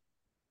him.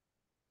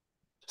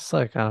 Just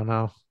like I don't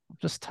know, I'm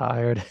just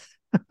tired.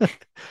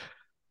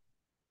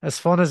 As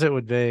fun as it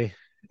would be,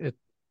 it.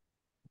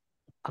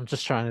 I'm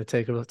just trying to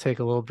take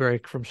a little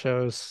break from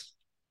shows.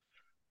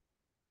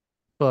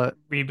 But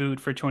Reboot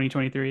for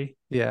 2023.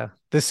 yeah,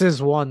 this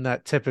is one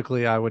that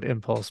typically I would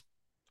impulse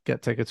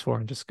get tickets for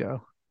and just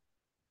go.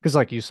 Because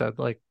like you said,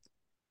 like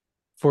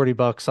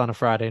 $40 on a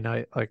Friday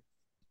night, like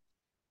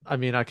I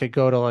mean, I could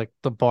go to like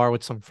the bar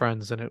with some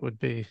friends and it would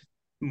be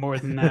More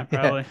than that,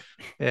 yeah, probably.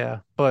 yeah.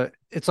 But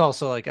it's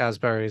also like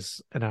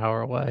Asbury's an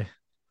hour away,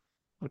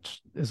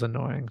 which is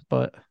annoying.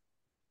 But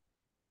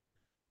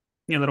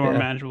Yeah, a little more yeah,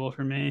 manageable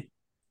for me.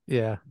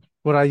 yeah.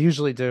 What I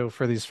usually do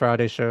for these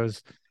Friday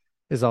shows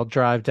is I'll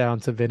drive down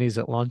to Vinny's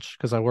at lunch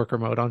because I work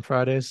remote on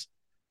Fridays.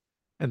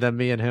 And then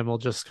me and him will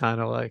just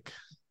kind of like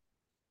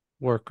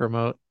work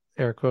remote,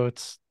 air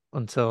quotes,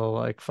 until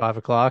like 5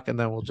 o'clock, and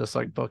then we'll just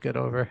like book it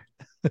over.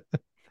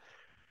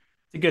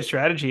 It's a good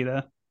strategy,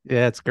 though.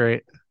 Yeah, it's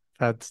great.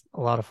 Had a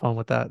lot of fun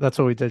with that. That's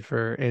what we did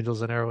for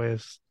Angels and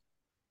Airwaves.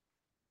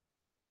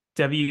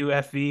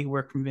 WFV,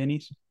 work from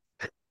Vinny's.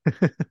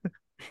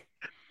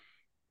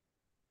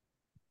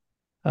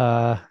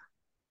 uh,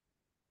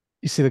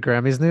 you see the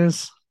Grammys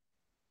news?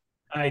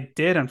 I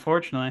did,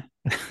 unfortunately.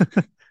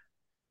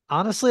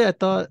 Honestly, I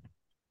thought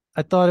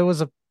it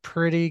was a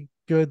pretty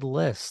good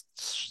list.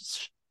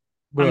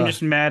 I'm Well,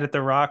 just mad at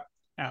the Rock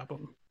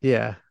album.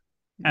 yeah,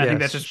 And I think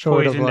that yes, just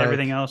short of poisoned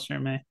everything like. else for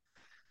me.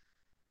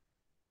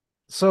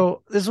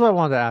 So this is what I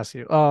wanted to ask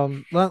you.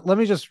 Let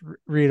me just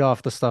read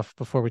off the stuff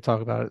before we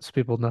talk about it, so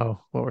people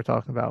know what we're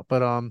talking about.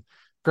 But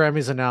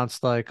Grammys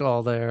announced like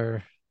all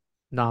their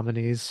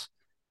nominees,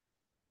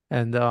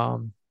 and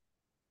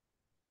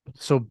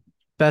so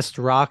best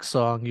rock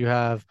song you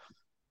have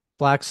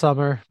Black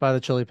Summer by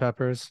the Chili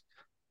Peppers,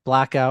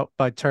 Blackout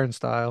by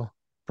Turnstile,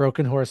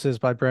 Broken Horses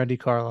by Brandy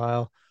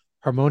Carlisle,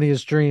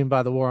 Harmonious Dream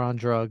by The War on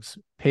Drugs,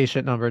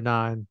 Patient Number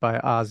 9 by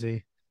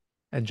Ozzy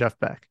and Jeff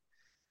Beck.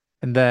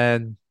 And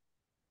then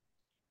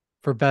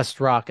for best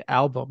rock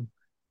album,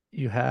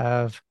 you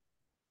have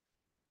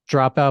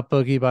Dropout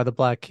Boogie by the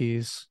Black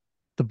Keys,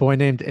 The Boy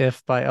Named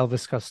If by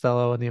Elvis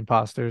Costello and the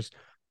Imposters,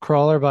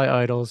 Crawler by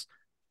Idols,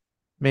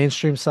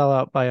 Mainstream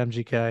Sellout by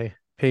MGK,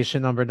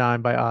 Patient Number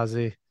 9 by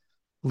Ozzy,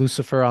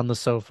 Lucifer on the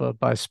Sofa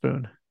by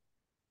Spoon.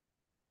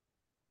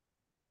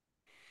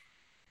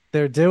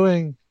 They're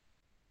doing,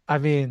 I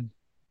mean,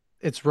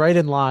 it's right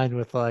in line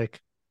with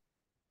like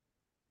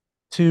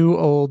two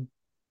old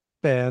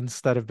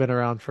bands that have been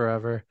around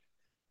forever.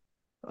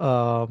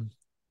 Um,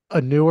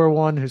 a newer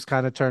one who's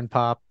kind of turned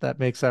pop that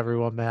makes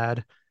everyone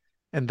mad,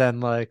 and then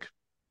like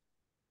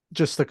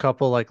just a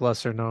couple like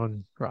lesser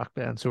known rock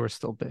bands who are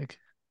still big.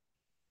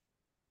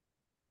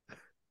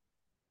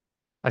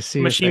 I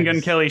see your Machine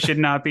Gun face. Kelly should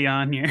not be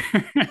on here.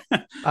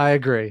 I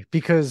agree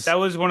because That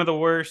was one of the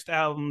worst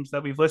albums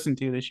that we've listened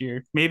to this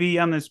year. Maybe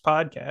on this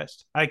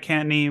podcast. I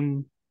can't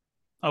name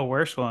a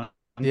worse one.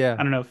 I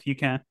yeah, don't know if you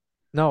can.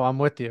 no, I'm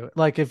with you.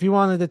 Like if you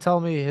wanted to tell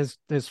me his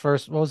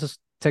first what was this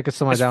Tickets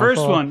to My His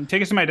first Downfall? one,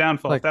 Take Us to My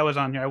Downfall, if Like that was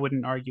on here, I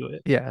wouldn't argue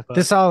it. yeah,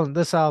 But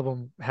this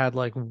album had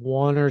like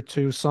one or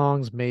two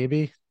songs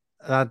maybe.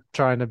 Not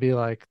trying to be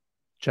like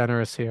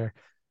generous here.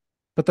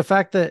 But the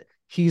fact that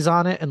he's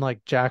on it and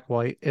like Jack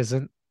White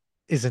isn't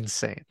is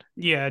insane.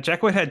 yeah,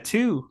 Jack White had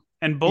two,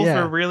 and both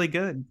were Yeah, really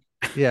good.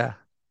 yeah.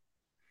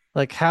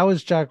 Like how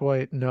is Jack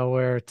White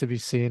nowhere to be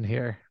seen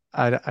here?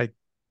 I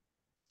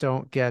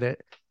don't get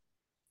it.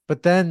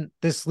 But then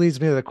this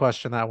leads me to the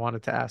question that I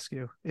wanted to ask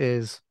you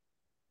is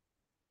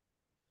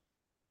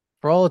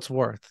for all it's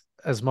worth,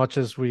 as much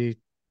as we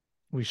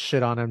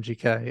shit on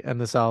MGK and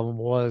this album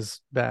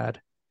was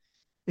bad,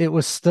 it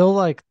was still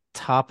like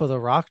top of the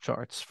rock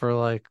charts for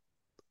like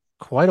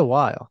quite a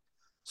while.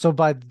 So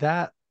by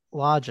that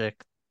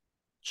logic,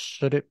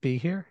 should it be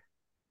here?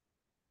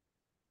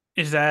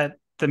 Is that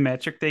the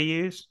metric they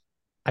use?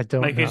 I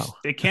don't Like, know.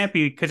 it can't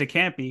be because it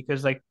can't be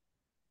because like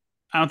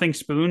I don't think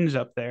Spoon's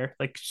up there.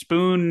 Like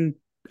Spoon,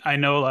 I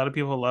know a lot of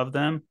people love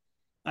them.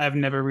 I've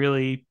never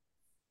really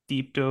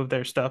deep dove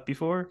their stuff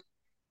before.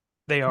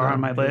 They are No,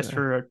 on my me list either.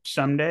 for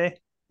someday.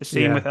 The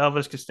same with Yeah.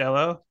 Elvis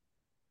Costello,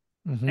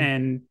 Hmm.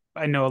 and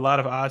I know a lot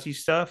of Ozzy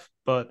stuff,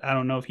 but I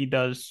don't know if he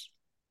does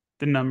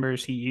the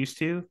numbers he used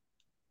to.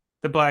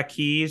 The Black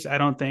Keys, I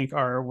don't think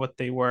are what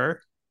they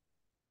were,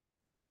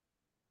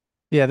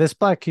 Yeah, this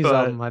Black Keys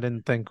album but I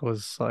didn't think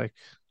was like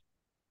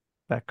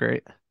that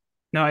great.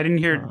 no, I didn't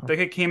hear Uh, like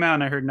it came out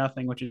and I heard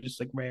nothing, which is just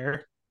like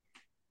rare,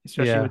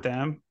 especially yeah. with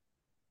them.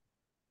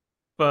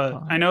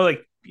 But I Uh, know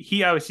like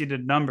he obviously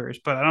did numbers,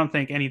 but I don't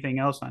think anything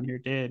else on here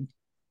did.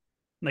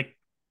 Like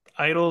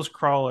Idol's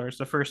Crawler is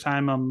the first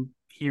time I'm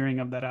hearing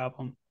of that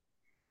album,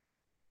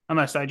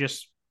 unless I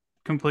just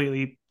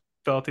completely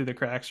fell through the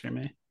cracks for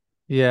me.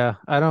 yeah,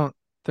 I don't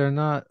they're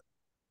not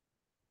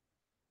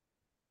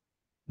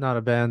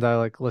a band I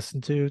like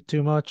listen to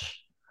too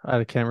much.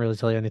 I can't really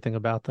tell you anything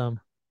about them.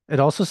 It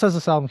also says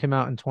this album came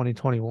out in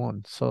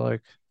 2021, so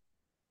like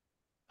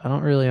I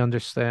don't really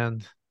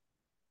understand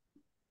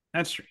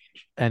That's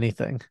strange.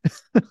 anything.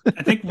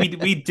 I think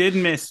we did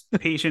miss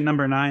Patient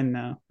Number Nine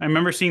though. I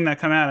remember seeing that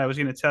come out. I was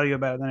going to tell you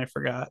about it, then I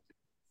forgot.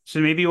 So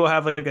maybe we'll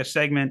have like a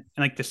segment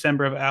in like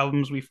December of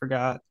albums we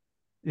forgot,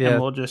 and Yeah,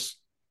 we'll just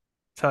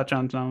touch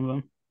on some of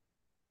them.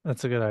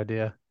 that's a good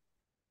idea.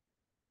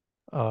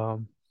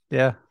 Um,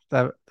 yeah,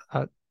 that'd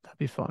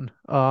be fun.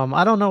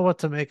 I don't know what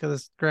to make of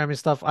this Grammy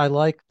stuff. I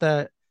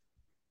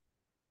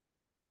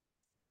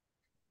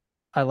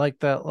like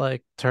that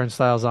like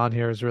Turnstiles on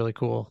here is really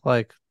cool.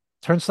 Like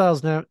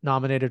Turnstiles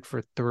nominated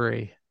for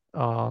three.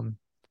 Um,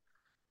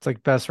 it's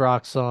like best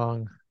rock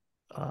song,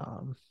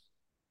 um,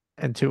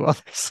 and two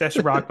others. Best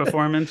rock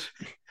performance.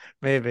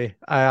 Maybe.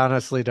 I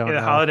honestly Yeah, don't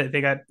the know. Holiday.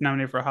 They got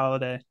nominated for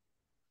Holiday.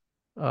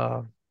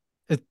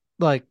 It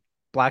like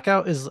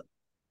Blackout is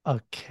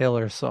a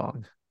killer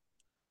song,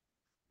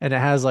 and it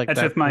has like That's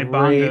that with my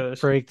great bongos.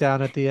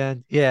 breakdown at the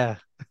end. Yeah,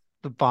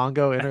 the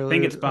bongo I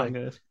think it's interlude, like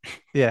bongos.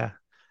 yeah,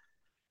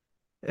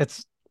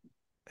 it's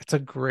it's a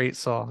great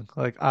song.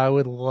 Like I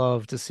would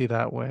love to see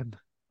that win.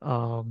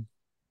 Um,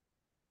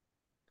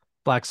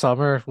 Black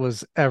Summer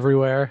was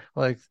everywhere.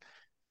 Like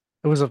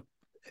it was a,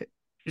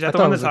 Is I that the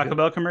thought one it the was a Taco good.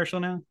 Bell commercial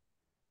now?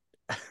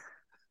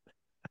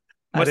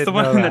 I What's the didn't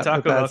one know in the that,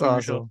 but Taco Bell that's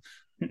commercial? awesome.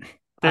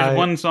 There's I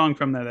one song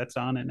from there that's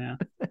on it now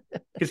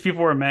because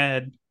people were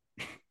mad.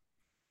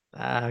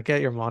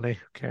 get your money.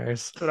 Who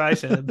cares? That's what I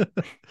said.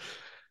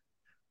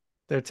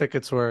 Their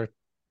tickets were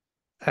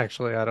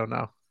actually, I don't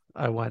know.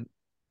 I went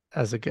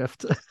as a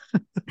gift,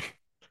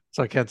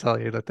 so I can't tell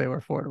you that they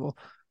were affordable.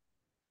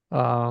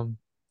 Um,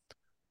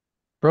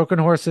 Broken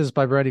Horses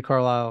by Brady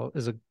Carlisle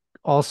is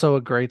also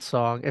a great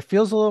song. It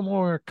feels a little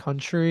more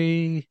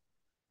country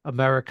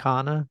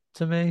Americana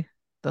to me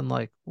than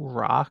like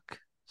rock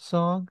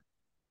song.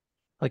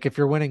 Like if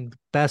you're winning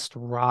best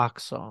rock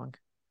song,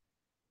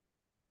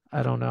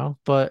 I don't know,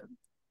 but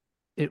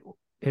it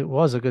it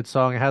was a good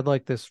song. It had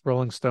like this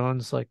Rolling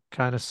Stones like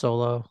kind of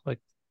solo like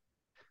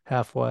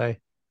halfway.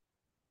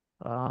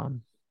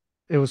 Um,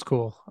 it was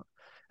cool.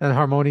 And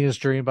Harmonious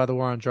Dream by the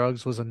War on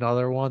Drugs was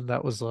another one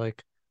that was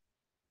like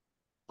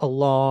a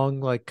long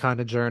like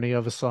kind of journey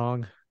of a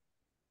song.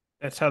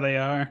 That's how they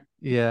are.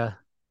 Yeah.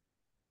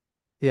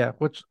 Yeah,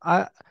 which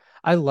I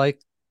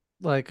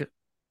like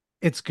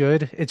it's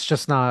good. It's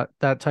just not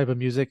that type of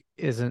music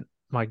isn't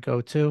my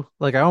go-to.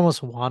 Like I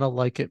almost want to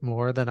like it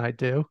more than I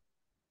do,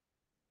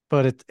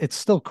 but it's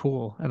still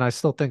cool and I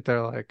still think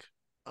they're like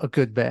a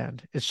good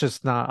band. It's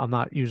just not I'm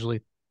not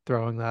usually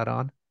throwing that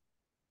on.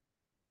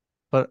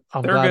 but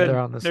I'm They're glad they're good.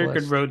 on this They're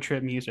good list. road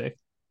trip music.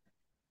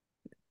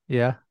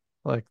 Yeah,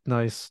 like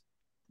nice,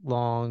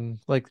 long,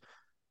 like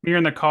You're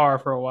in the car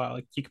for a while.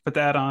 Like you could put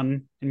that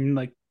on, and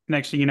like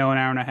next thing you know, an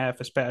hour and a half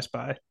has passed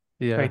by.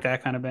 yeah, Right,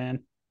 that kind of band.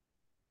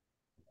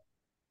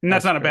 And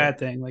that's that's not a great. bad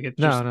thing. Like it's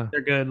No, just no,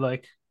 they're good.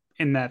 Like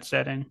in that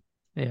setting.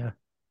 yeah,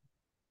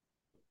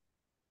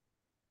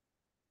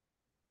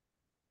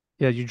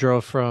 yeah. You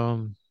drove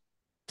from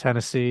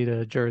Tennessee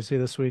to Jersey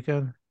this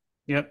weekend.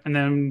 Yep. And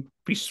then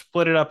we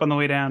split it up on the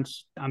way down.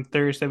 On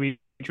Thursday, we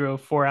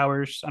drove 4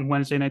 hours on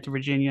Wednesday night to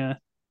Virginia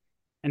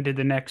and did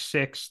the next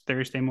six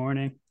Thursday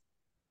morning.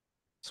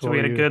 So So what we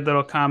were had a you? good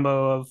little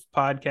combo of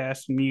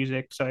podcasts and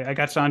music. So I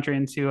got Sandra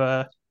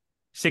into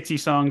 60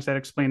 songs that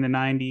explain the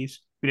 90s.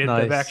 We did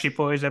the Nice. Backstreet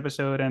Boys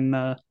episode and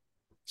the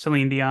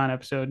Celine Dion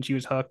episode, and she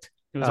was hooked.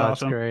 It was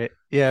That's awesome. great.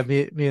 Yeah,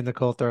 me and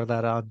Nicole throw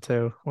that on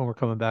too when we're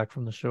coming back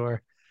from the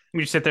shore.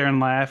 We just sit there and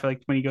laugh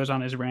like when he goes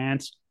on his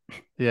rants.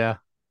 Yeah.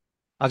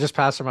 I'll just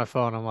pass her my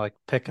phone. I'm like,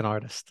 pick an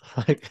artist.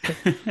 Like,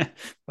 He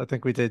I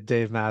think we did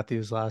Dave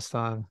Matthews last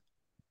time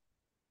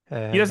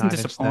and doesn't Nine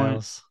Inch disappoint.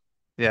 Nails.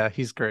 Yeah,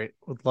 he's great.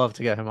 Would love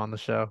to get him on the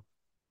show.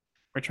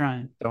 We're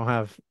trying. Don't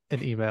have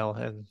an email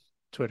and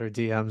Twitter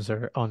DMs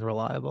are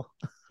unreliable.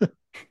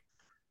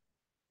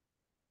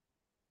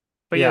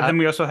 But yeah, Yeah, then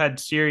we also had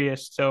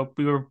Sirius. So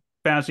we were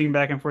bouncing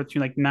back and forth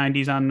between like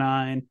 90s on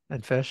nine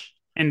and Fish.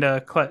 and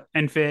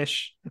and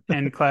Fish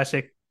and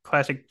classic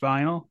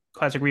vinyl,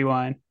 classic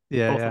rewind,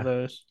 Yeah, both of yeah.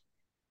 those.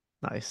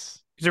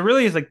 Nice. Because it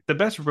really is like the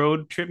best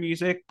road trip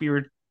music.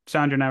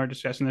 Sandra and I were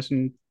discussing this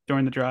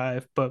during the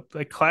drive, but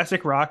like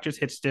classic rock just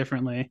hits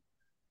differently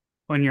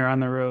when you're on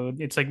the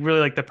road. It's like really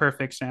like the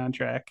perfect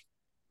soundtrack.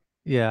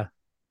 Yeah,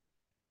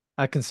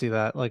 I can see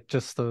that. Like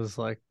just those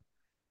like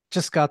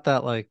just got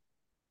that like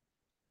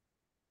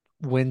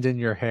wind in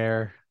your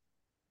hair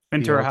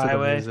Ventura feel to the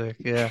Highway. music.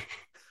 Yeah.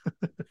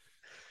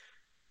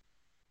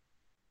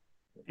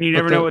 And you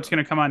But never know the what's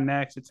gonna come on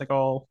next. It's like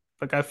all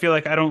like I feel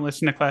like I don't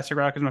listen to classic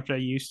rock as much as I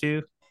used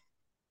to.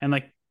 And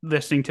like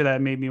listening to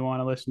that made me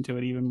want to listen to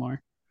it even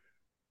more.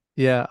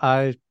 yeah,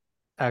 I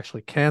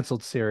actually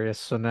canceled Sirius,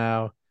 so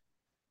now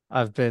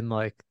I've been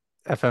like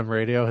FM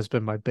radio has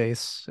been my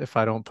base if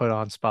I don't put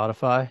on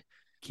Spotify.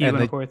 Q And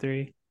they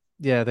 104.3.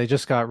 yeah, they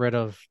just got rid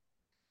of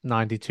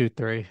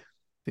 92.3,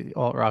 the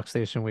alt rock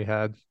station we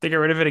had. They got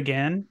rid of it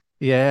again.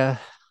 Yeah.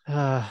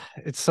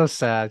 It's so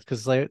sad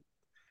because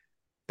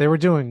they were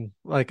doing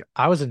like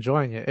I was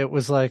enjoying it. It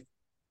was like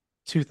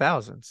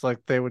 2000s. Like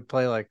they would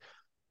play like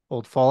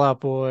old Fall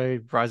Out Boy,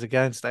 Rise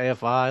Against,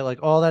 AFI, like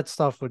all that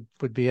stuff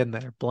would be in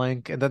there,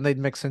 Blink, and then they'd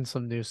mix in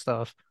some new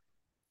stuff.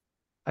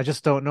 I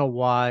just don't know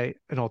why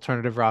an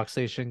alternative rock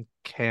station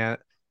can't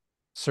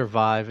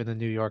survive in the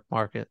New York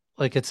market.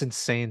 Like it's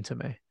insane to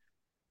me.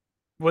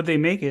 Would they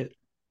make it?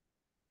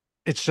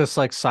 It's just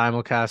like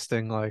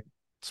simulcasting like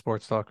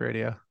sports talk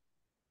radio.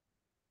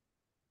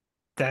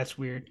 That's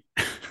weird.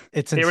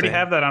 It's They already insane.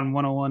 have that on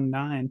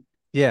 101.9.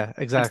 Yeah,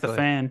 That's the exactly.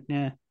 fan.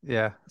 Yeah.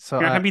 Yeah. So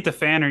You're not gonna beat the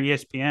fan or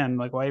ESPN.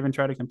 Like, why even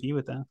try to compete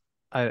with them?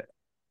 I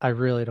I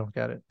really don't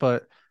get it.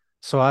 But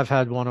so I've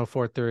had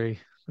 104.3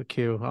 the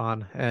Q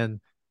on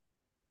and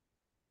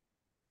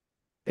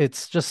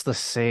it's just the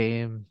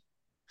same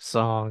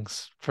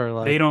songs for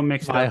They like don't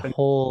mix it my up in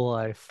whole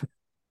life.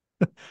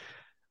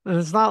 And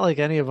it's not like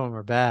any of them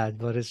are bad,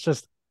 but it's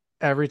just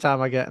every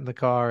time I get in the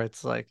car,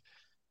 it's like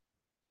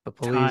the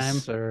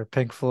time. Police or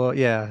Pink Floyd.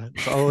 Yeah,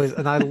 it's always,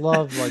 and I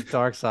love like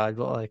Dark Side,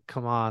 but like,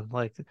 come on,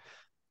 like,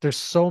 there's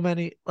so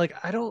many. Like,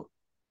 I don't.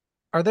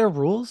 Are there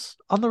rules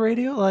on the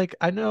radio? Like,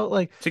 I know,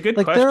 It's a good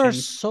like there are question.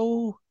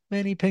 so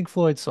many Pink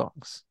Floyd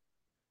songs.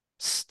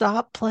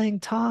 Stop playing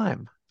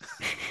Time.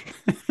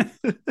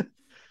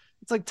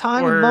 It's like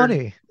time and or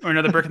money. or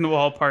another brick in the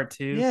wall part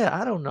two. Yeah,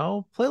 I don't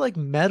know. Play like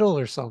metal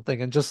or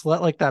something and just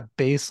let like that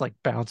bass like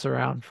bounce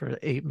around for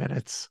 8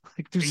 minutes.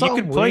 Like do You something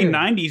could play weird.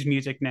 90s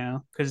music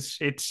now because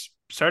it's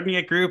starting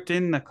to get grouped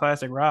in the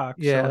classic rock.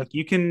 So Yeah, like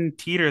you can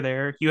teeter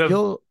there. You have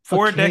you'll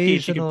 4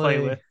 decades you could play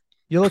with. occasionally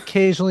you'll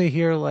occasionally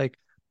hear like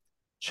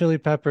Chili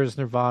Peppers,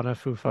 Nirvana,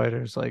 Foo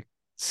Fighters like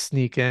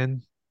sneak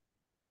in,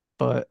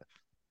 but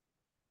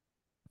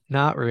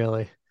not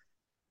really.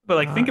 But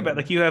like think Not about it,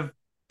 really. like you have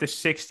the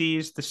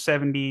 60s, the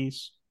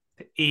 70s,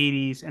 the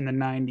 80s, and the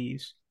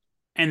 90s,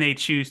 and they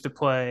choose to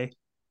play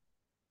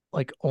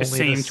Like the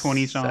only the same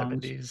 20 songs.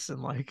 70s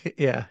and like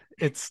yeah,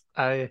 it's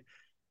I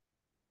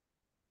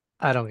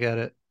don't get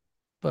it,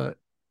 but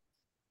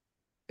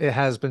it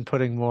has been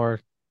putting more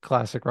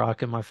classic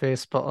rock in my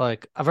face, but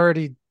like I've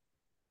already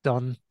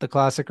done the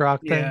classic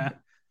rock thing. Yeah,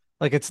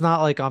 Like it's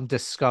not like I'm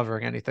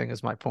discovering anything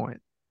is my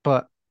point.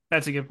 But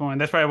that's a good point.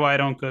 That's probably why I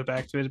don't go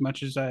back to it as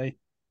much as I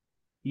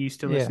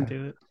used to listen yeah,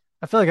 to it.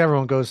 I feel like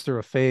everyone goes through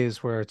a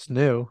phase where it's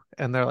new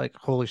and they're like,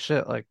 holy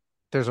shit, like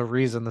there's a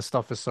reason this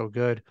stuff is so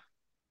good.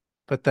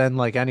 But then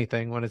like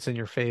anything, when it's in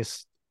your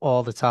face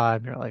all the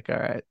time, you're like, all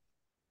right,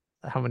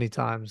 how many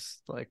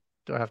times like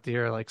do I have to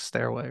hear like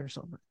Stairway or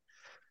something?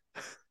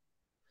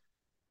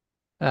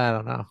 I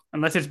don't know.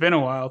 Unless it's been a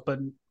while, but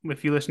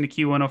if you listen to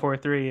Q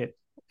 104.3,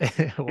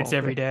 It it's won't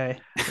every be. day.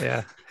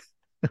 Yeah.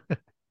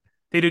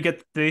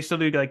 they still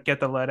do like Get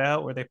the Let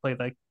Out where they play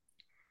like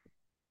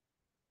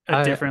a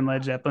I different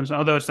Led Zeppelin song.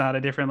 Although it's not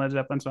a different Led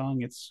Zeppelin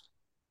song, it's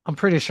I'm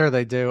pretty sure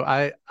they do.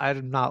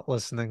 I'm not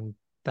listening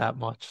that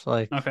much.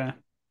 Like okay.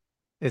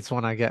 it's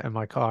when I get in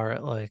my car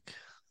at like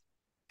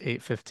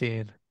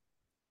 8:15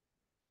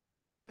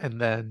 and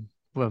then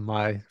when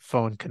my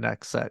phone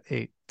connects at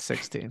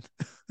 8:16.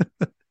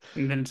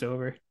 And then it's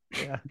over.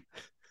 Yeah.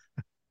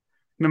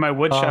 I mean, my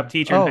woodshop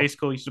teacher in high Oh,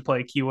 school used to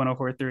play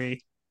Q1043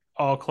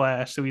 all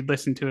class, so we'd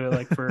listen to it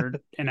like for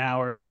an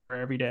hour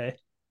every day,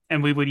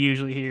 and we would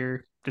usually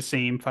hear the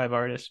same five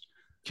artists.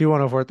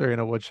 Q1043 in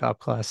a woodshop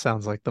class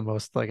sounds like the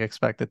most like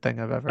expected thing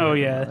I've ever Oh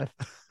heard in my yeah, life.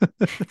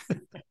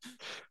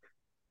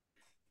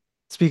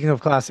 Speaking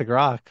of classic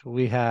rock,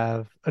 we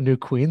have a new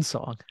Queen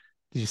song.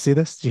 Did you see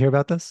this? Did you hear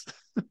about this?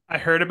 I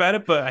heard about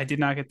it, but I did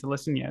not get to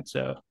listen yet.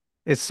 So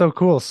It's so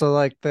cool. So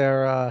like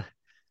they're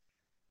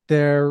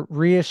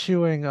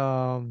reissuing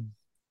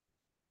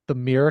The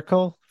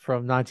Miracle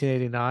from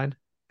 1989,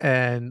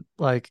 and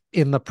like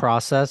in the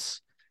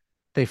process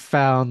they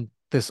found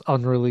this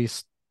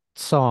unreleased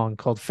song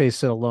called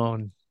Face It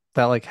Alone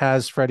that like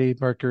has Freddie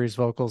Mercury's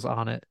vocals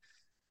on it.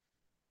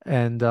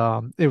 And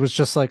it was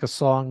just like a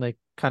song they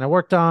kind of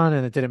worked on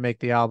and it didn't make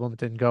the album, it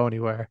didn't go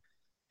anywhere.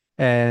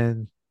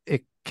 And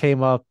it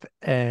came up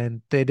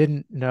and they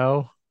didn't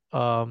know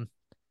um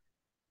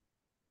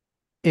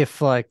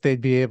if like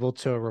they'd be able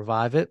to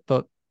revive it,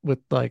 but with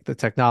like the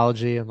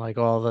technology and like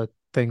all the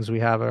things we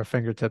have at our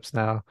fingertips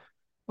now,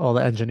 all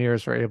the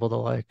engineers were able to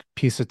like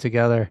piece it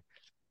together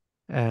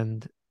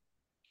and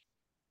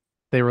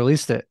they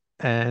released it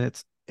and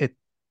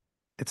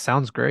it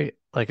sounds great.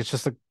 Like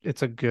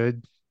it's a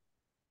good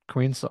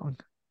Queen song.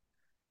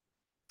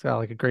 It's got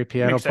like a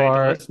I'm excited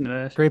to listen to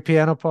this. great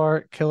piano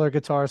part, killer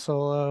guitar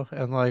solo,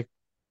 and like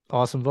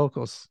awesome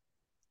vocals.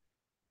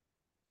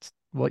 It's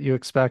what you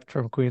expect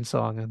from a Queen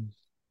song. And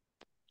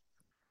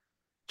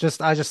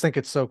just I just think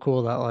it's so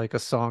cool that like a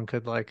song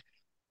could like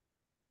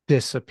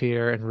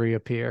disappear and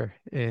reappear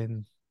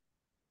in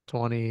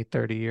 20,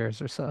 30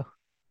 years or so.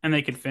 And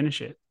they could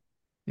finish it.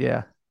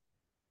 Yeah.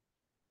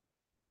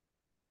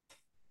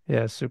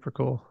 Yeah, it's super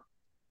cool.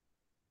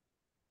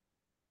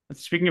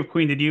 Speaking of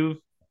Queen, did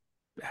you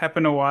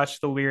happen to watch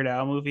the Weird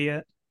Al movie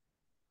yet?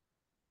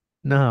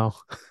 No.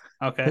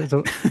 Okay. There's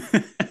a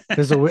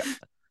there's a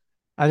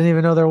I didn't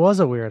even know there was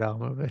a Weird Al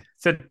movie.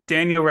 So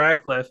Daniel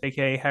Radcliffe,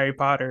 aka Harry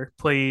Potter,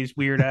 plays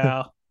Weird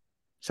Al.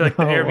 So like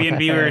the No Airbnb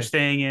we were way.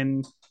 staying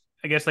in,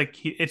 I guess like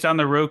it's on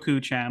the Roku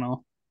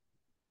channel.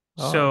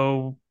 Oh,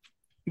 So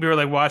we were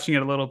like watching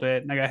it a little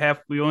bit, and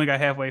we only got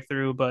halfway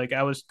through, but like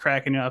I was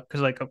cracking up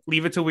because like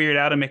Leave It to Weird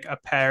Al to make a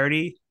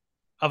parody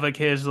of like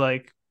his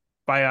like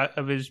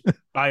his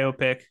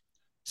biopic.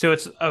 So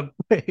it's a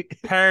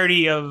wait.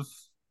 parody of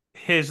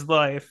his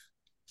life.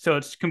 So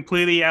it's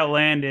completely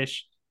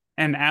outlandish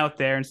and out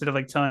there instead of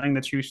like telling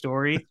the true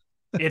story.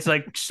 It's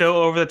like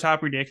so over the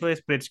top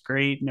ridiculous, but it's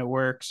great and it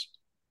works.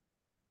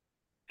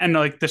 And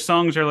like the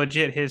songs are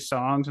legit his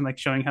songs and like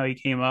showing how he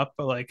came up,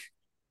 but like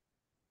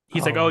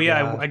he's like, Oh oh my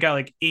yeah, God. I got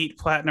like 8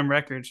 platinum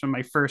records from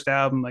my first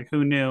album. Like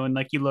who knew? And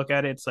like you look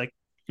at it, it's like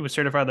it was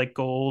certified like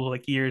gold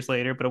like years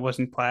later, but it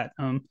wasn't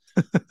platinum.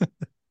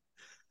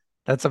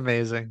 That's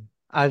amazing.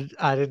 I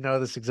didn't know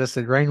this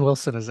existed. Rainn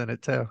Wilson is in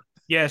it too.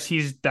 Yes,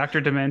 he's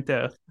Dr.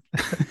 Demento.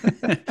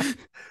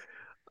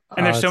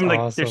 And Oh, it's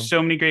there's awesome.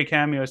 so many great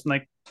cameos. And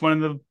like one of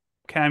the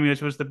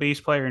cameos was the bass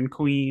player in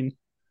Queen.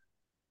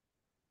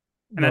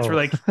 And No.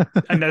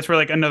 that's where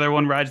like another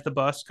one rides the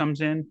bus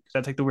comes in.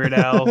 That's like the Weird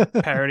Al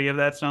parody of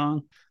that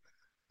song.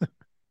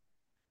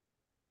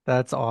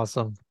 That's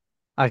awesome.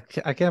 I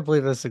can't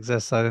believe this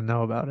exists. I didn't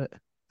know about it.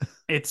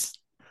 It's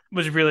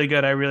was really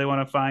good. I really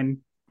want to find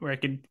where I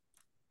could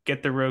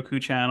get the Roku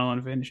channel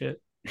and finish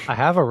it. I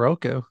have a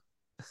Roku,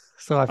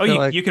 so I Oh, feel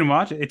like, you can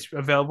watch it. It's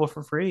available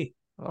for free.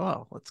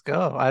 oh, let's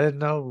go. I didn't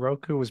know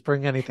Roku was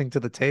bringing anything to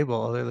the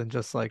table other than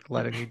just like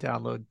letting you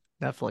download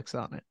Netflix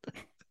on it.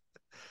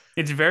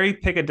 It's very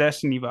Pick a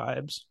Destiny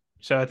vibes,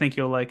 so I think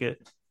you'll like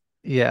it.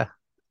 Yeah,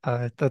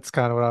 that's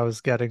kind of what I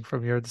was getting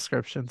from your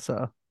description,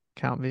 so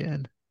count me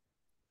in.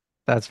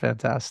 That's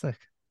fantastic.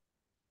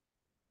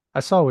 I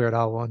saw Weird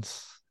Al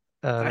once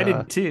at I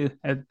did too.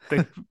 At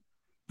the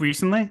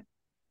recently,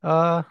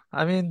 I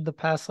mean the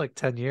past like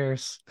 10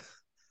 years.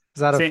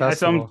 Is that a I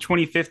saw him festival?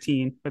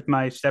 2015 with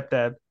my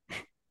stepdad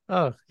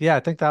Oh, yeah, I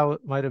think that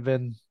might have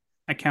been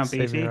at the Count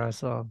same year Basie. I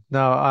saw him.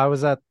 No, I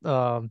was at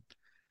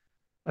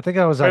I think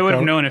I was Probably at would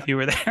have Gov known if you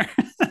were there.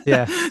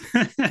 yeah.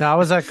 No, I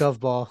was at Gov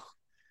Ball.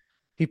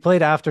 He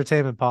played after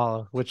Tame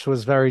Impala, which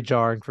was very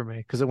jarring for me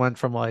because it went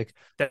from like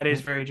That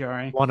is very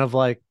jarring. one of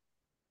like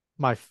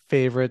my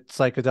favorite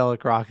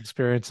psychedelic rock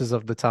experiences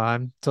of the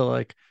time to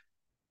like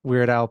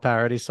Weird Al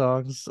parody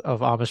songs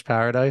of Amish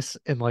Paradise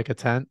in like a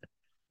tent.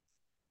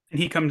 And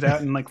he comes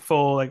out in like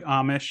full like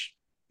Amish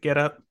get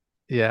up.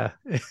 Yeah.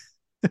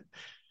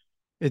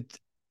 It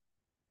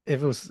it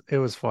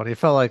was funny. It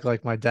felt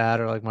like my dad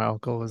or like my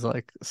uncle was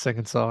like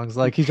singing songs.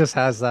 Like he just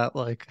has that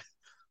like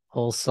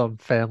wholesome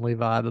family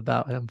vibe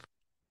about him.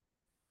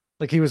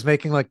 Like he was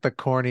making like the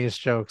corniest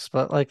jokes,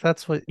 but like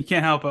that's what, You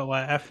can't help but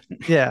laugh.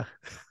 yeah,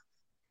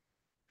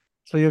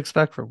 that's what you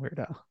expect from Weird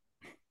Al.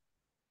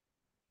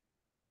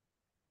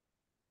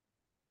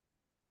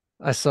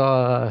 I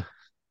saw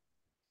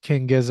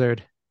King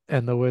Gizzard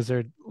and the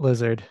Lizard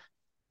Wizard,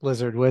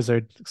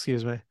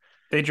 excuse me,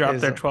 They dropped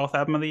is their 12th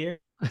album of the year.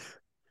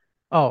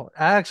 oh,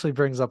 that actually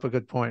brings up a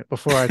good point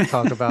before I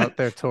talk about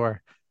their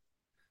tour.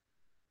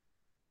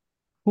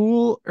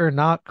 Cool or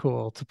not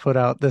cool to put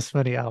out this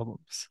many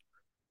albums,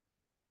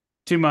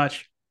 Too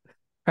much.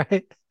 right?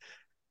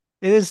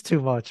 It is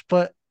too much,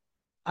 but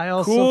I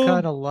also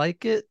kind Cool, of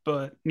like it.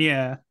 but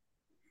yeah.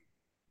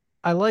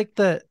 I like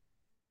that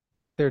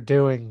they're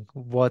doing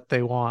what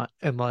they want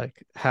and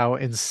like how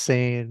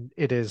insane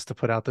it is to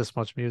put out this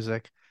much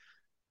music.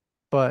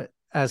 But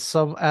as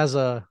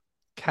a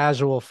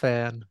casual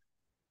fan,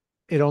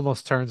 it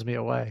almost turns me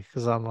away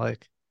because I'm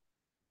like,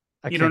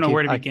 You don't know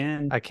where to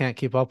begin. I can't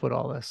keep up with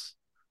all this.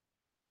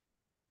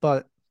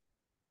 But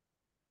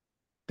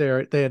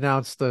they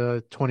announced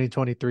the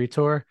 2023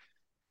 tour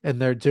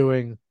and they're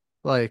doing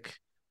like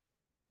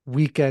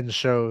weekend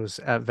shows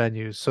at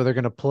venues. So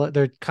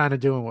they're kind of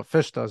doing what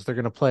Fish does. They're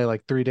gonna play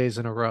like 3 days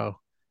in a row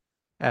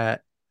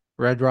at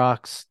Red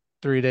Rocks,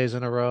 3 days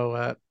in a row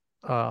at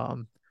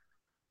um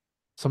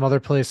some other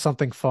place,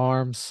 something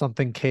farms,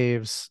 something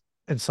caves,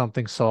 and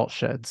something salt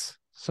sheds.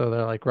 So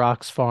they're like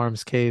rocks,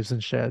 farms, caves,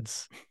 and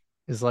sheds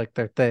is like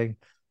their thing.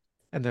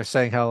 And they're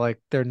saying how like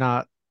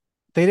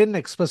they didn't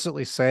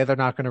explicitly say they're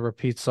not going to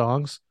repeat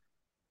songs,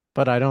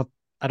 but I don't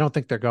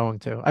think they're going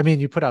to. I mean,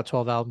 you put out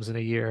 12 albums in a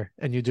year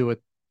and you do a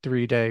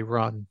 3 day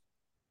run,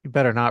 you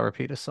better not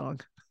repeat a song.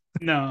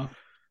 No,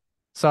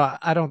 So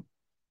I don't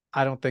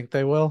think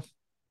they will,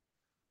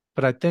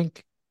 but I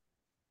think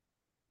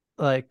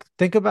like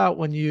think about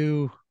when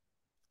you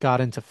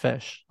got into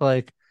Fish.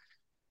 Like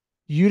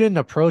you didn't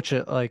approach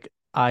it like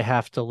I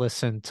have to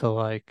listen to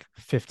like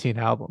 15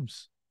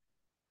 albums.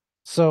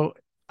 So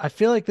I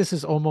feel like this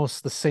is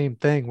almost the same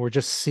thing. We're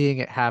just seeing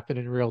it happen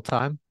in real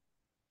time.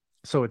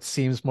 So it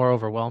seems more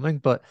overwhelming.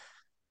 But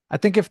I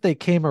think if they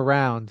came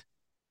around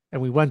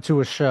and we went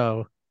to a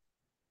show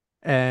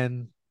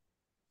and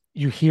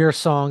you hear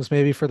songs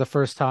maybe for the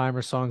first time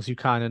or songs you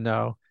kind of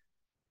know,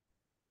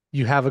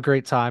 you have a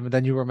great time and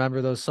then you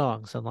remember those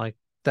songs and like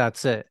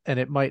that's it. And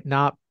it might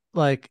not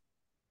like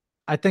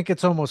I think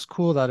it's almost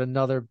cool that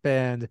another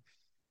band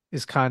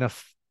is kind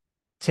of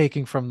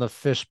taking from the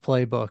Fish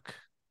playbook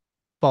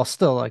while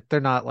still like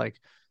they're not like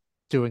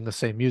doing the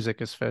same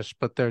music as Fish,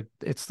 but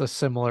it's the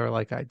similar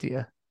like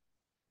idea.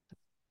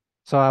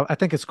 So I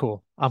think it's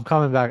cool. I'm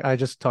coming back. I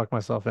just talked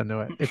myself into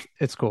it. I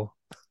It's cool.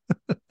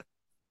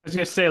 was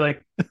gonna say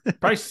like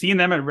probably seeing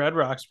them at Red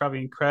Rock's probably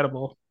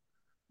incredible,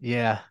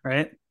 Yeah,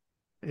 right?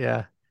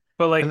 yeah.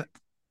 But And like,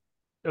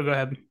 oh, go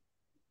ahead.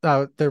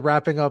 they're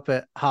wrapping up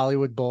at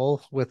Hollywood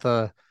Bowl with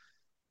a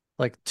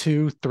like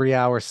 2 3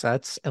 hour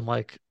sets and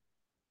like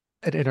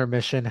an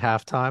intermission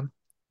halftime.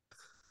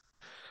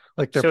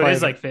 Like they're So it is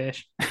playing like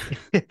Fish.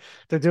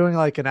 they're doing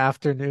like an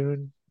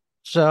afternoon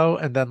show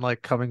and then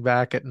like coming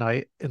back at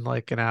night in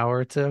like an hour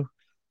or two.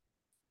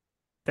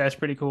 That's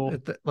pretty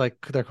cool. Like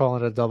they're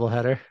calling it a double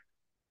header.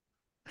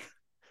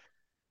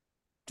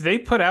 Do they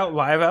put out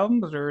live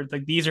albums or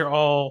like these are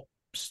all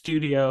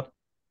studio?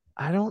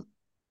 I don't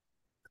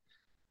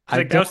Because I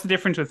like that don't was the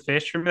difference with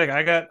Fish for me. Like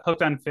I got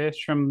hooked on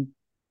Fish from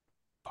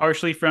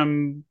partially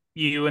from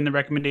you and the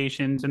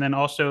recommendations, and then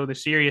also the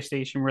Sirius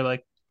station where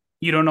like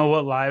you don't know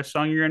what live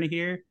song you're gonna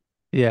hear,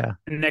 yeah.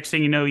 and the next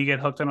thing you know, you get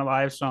hooked on a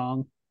live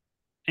song,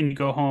 and you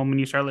go home and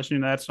you start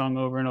listening to that song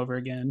over and over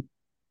again.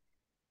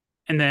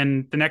 And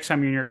then the next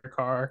time you're in your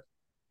car,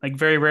 like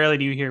very rarely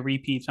do you hear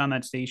repeats on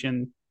that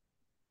station.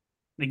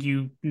 Like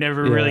you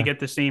never really Yeah. get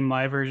the same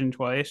live version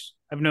twice.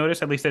 I've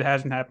noticed, at least it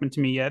hasn't happened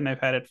to me yet, and I've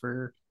had it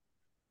for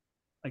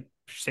like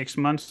 6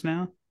 months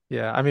now.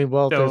 Yeah. I mean,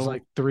 well, there's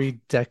like So 3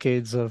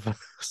 decades of of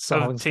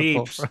songs to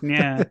pull tapes, from.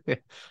 yeah.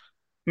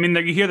 I mean,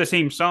 you hear the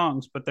same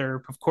songs, but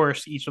they're of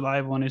course each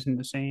live one isn't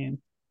the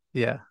same.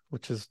 Yeah,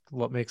 which is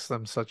what makes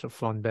them such a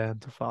fun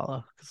band to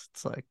follow. Because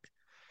it's like,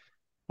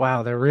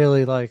 wow, they're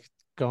really like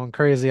going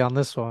crazy on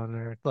this one,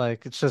 or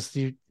like it's just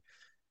you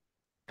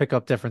pick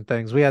up different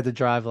things. We had to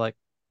drive like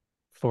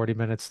 40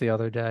 minutes the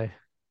other day,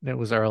 and it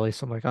was early,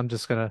 so I'm like, I'm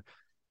just gonna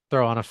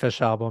throw on a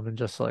Fish album and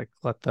just like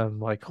let them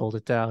like hold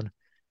it down.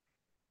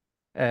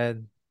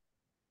 And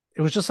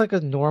it was just like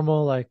a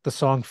normal like the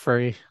song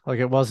Free. Like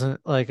it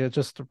wasn't like a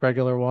just a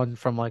regular one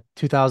from like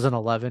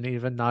 2011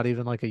 even, not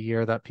even like a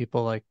year that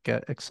people like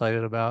get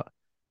excited about.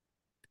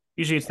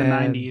 Usually it's the And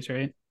 '90s,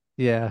 right?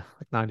 yeah,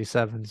 like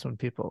 97s when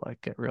people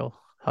like get real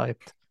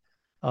hyped.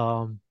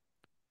 Um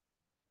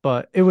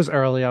but it was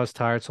early, I was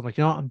tired, so I'm like,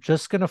 I'm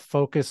just gonna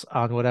focus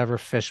on whatever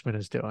Fishman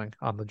is doing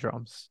on the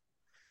drums.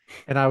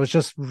 And I was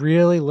just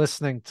really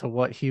listening to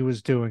what he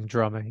was doing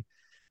drumming.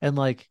 And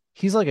like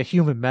he's like a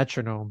human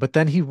metronome, but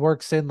then he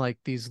works in like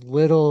these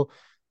little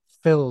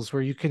fills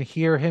where you can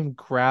hear him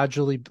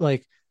gradually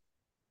like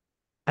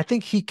I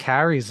think he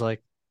carries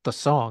like the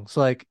songs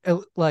like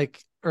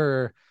like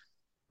or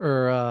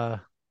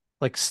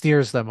like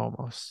steers them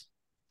almost.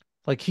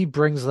 Like he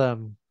brings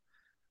them.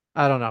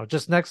 I don't know.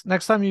 Just next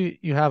time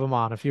you have him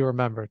on, if you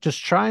remember,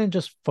 just try and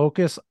just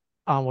focus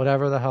on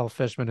whatever the hell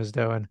Fishman is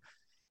doing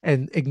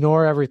and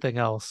ignore everything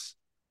else,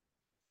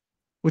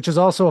 which is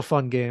also a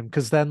fun game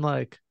because then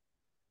like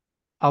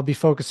I'll be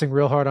focusing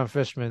real hard on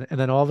Fishman, and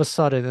then all of a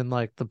sudden in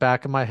like the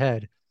back of my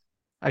head,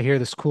 I hear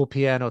this cool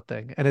piano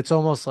thing, and it's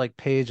almost like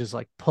Paige is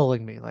like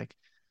pulling me, like,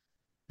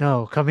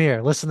 no, come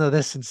here, listen to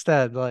this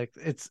instead. Like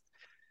it's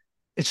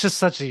just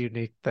such a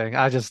unique thing.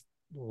 I just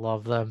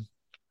love them.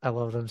 I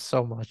love them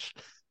so much.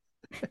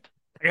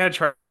 I gotta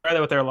try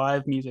that with their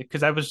live music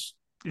because I was.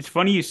 It's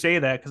funny you say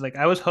that because like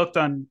I was hooked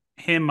on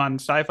him on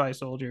Sci-Fi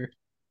Soldier.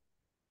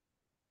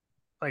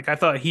 Like I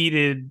thought he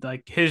did.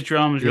 Like his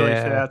drums really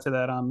stood Yeah. out to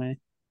that on me.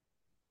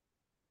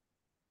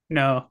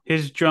 No,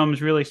 his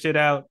drums really stood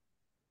out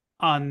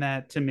on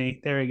that to me.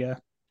 There we go.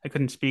 I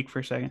couldn't speak for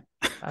a second.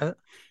 I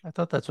I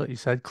thought that's what you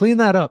said. Clean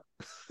that up.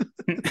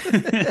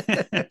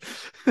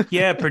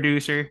 Yeah,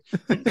 producer.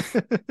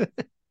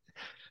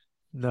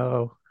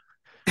 No,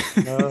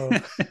 no,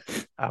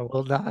 I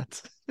will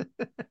not.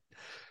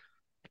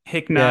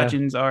 Hick Yeah.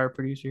 Nodgens, our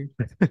producer.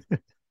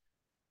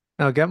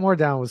 No, Get More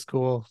Down was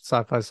cool,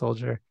 Sci-Fi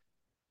Soldier.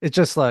 It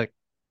just like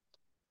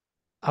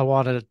I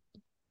wanted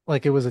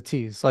like it was a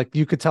tease. Like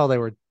you could tell they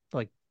were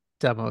like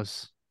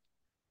demos.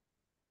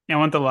 Yeah, I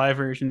want the live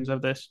versions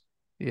of this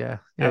Yeah.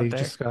 Yeah, out you there.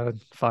 just gotta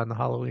find the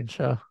Halloween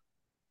show.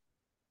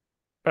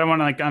 But I want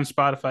to like on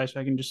Spotify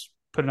so I can just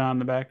put it on in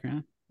the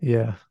background.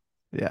 Yeah.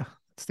 Yeah.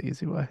 It's the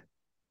easy way.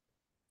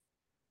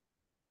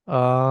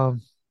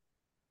 Um,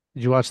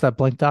 did you watch that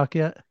Blink doc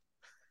yet?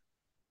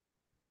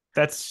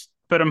 That's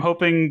but I'm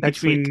hoping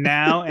Next week. between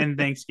now and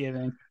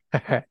Thanksgiving.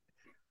 All right.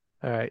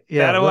 All right.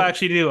 Yeah, That I will well,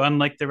 actually do,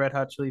 unlike the Red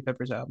Hot Chili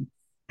Peppers album.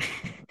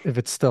 if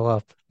it's still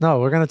up. No,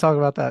 we're gonna talk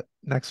about that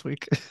next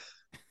week.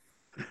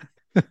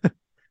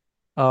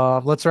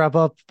 Let's wrap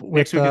up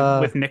Next week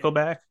with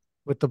Nickelback.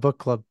 with the book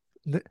club.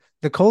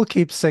 Nicole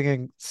keeps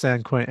singing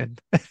San Quentin.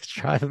 It's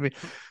driving me.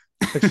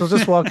 Like she'll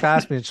just walk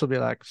past me and she'll be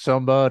like,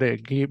 "Somebody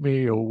keep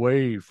me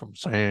away from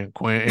San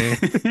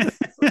Quentin."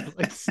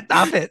 Like,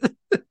 stop it.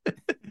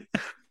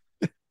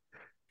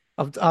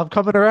 I'm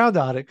coming around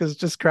on it because it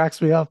just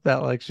cracks me up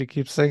that like she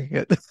keeps singing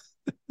it.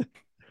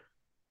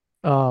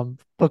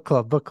 Book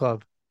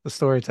club, the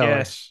storyteller.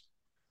 Yes,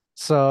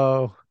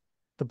 So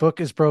the book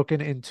is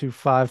broken into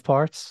five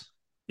parts.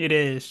 it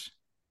is.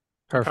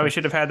 I probably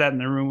should have Perfect. had that in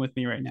the room with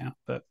me right now,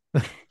 but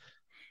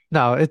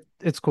No,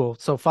 it's cool.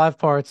 So five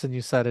parts, and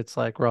you said it's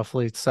like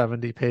roughly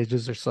 70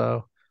 pages or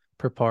so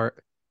per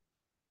part.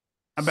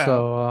 about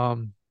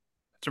So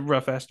it's a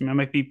rough estimate. It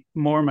might be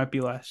more, might be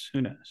less.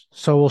 Who knows?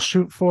 so we'll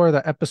shoot for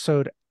the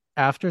episode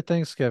after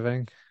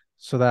Thanksgiving.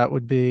 So that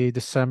would be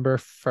December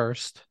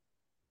 1st.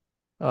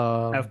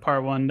 Have Um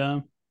part one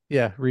done.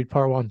 yeah, read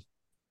part one.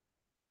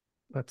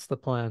 That's the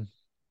plan.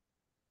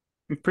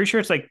 I'm pretty sure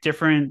it's like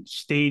different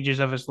stages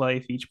of his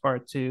life, each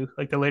part too.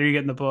 Like the later you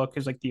get in the book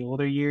is like the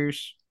older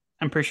years.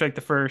 I'm pretty sure like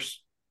the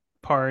first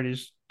part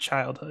is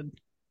childhood.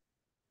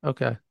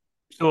 Okay.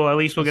 So at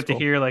least we'll That's get to cool.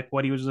 hear like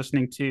what he was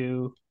listening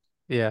to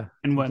Yeah.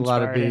 and what A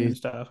lot of inspired him and be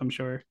stuff, I'm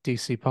sure.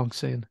 DC punk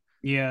scene.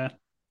 Yeah.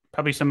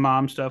 Probably some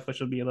mom stuff, which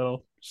will be a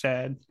little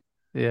sad.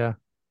 Yeah.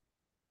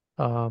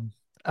 Um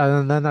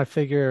and then I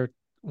figure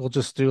we'll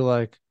just do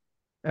like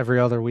every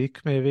other week,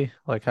 maybe,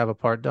 like have a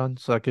part done.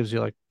 So that gives you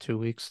like 2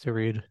 weeks to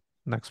read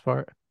next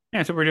part. Yeah,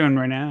 that's what we're doing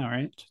right now,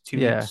 right? 2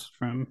 weeks Yeah.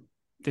 from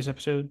this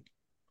episode.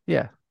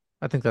 Yeah.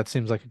 I think that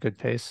seems like a good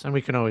pace. And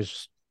we can always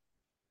just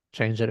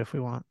change it if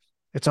we want.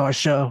 It's our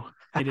show.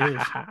 It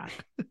is.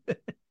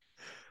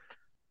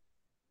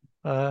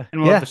 And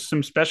we'll Yeah. have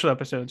some special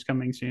episodes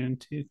coming soon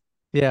too.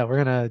 Yeah. We're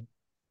gonna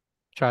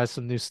try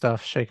some new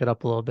stuff, shake it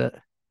up a little bit.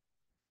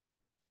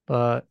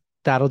 But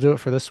that'll do it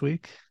for this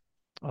week.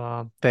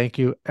 Thank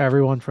you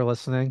everyone for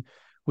listening.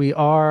 We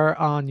are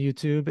on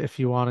YouTube. If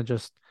you want to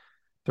just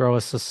throw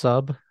us a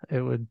sub,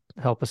 it would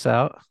help us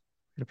out.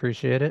 I'd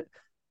appreciate it.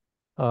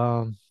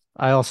 Um,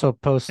 I also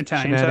post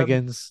Italian sub.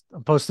 shenanigans.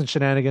 I'm posting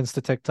shenanigans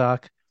to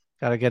TikTok.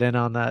 Got to get in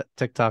on that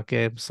TikTok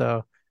game.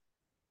 So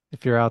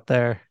if you're out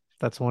there, if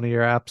that's one of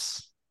your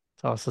apps,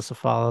 toss us a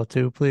follow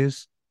too,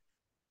 please.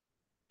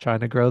 Trying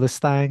to grow this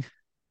thing,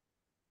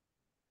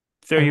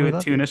 Throw and you we a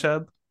love you. tuna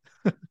sub.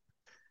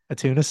 A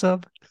tuna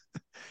sub?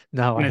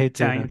 No, An I hate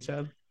tuna. Italian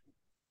sub.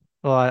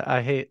 Well,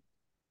 I hate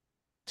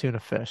tuna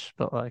fish,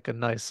 but like a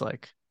nice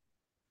like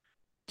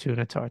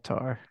tuna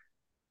tartare,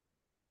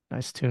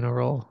 nice tuna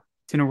roll.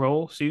 Tuna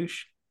roll,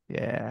 sush.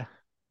 Yeah.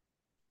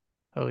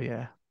 Oh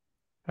yeah.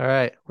 All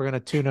right, we're gonna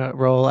tuna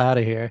roll out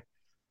of here,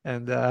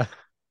 and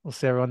we'll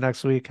see everyone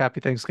next week.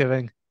 Happy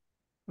Thanksgiving.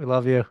 We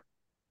love you.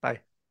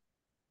 Bye.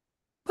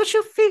 Put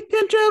your feet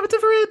in Java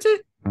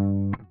differentiate.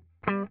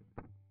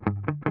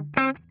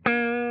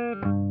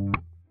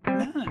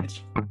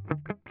 Nice.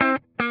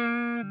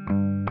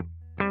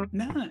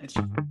 Nice.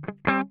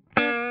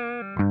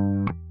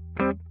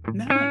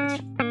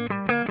 Nice.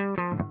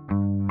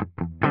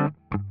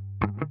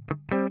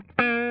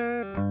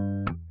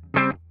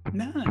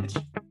 Nice.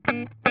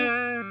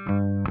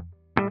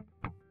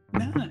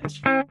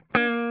 Nice.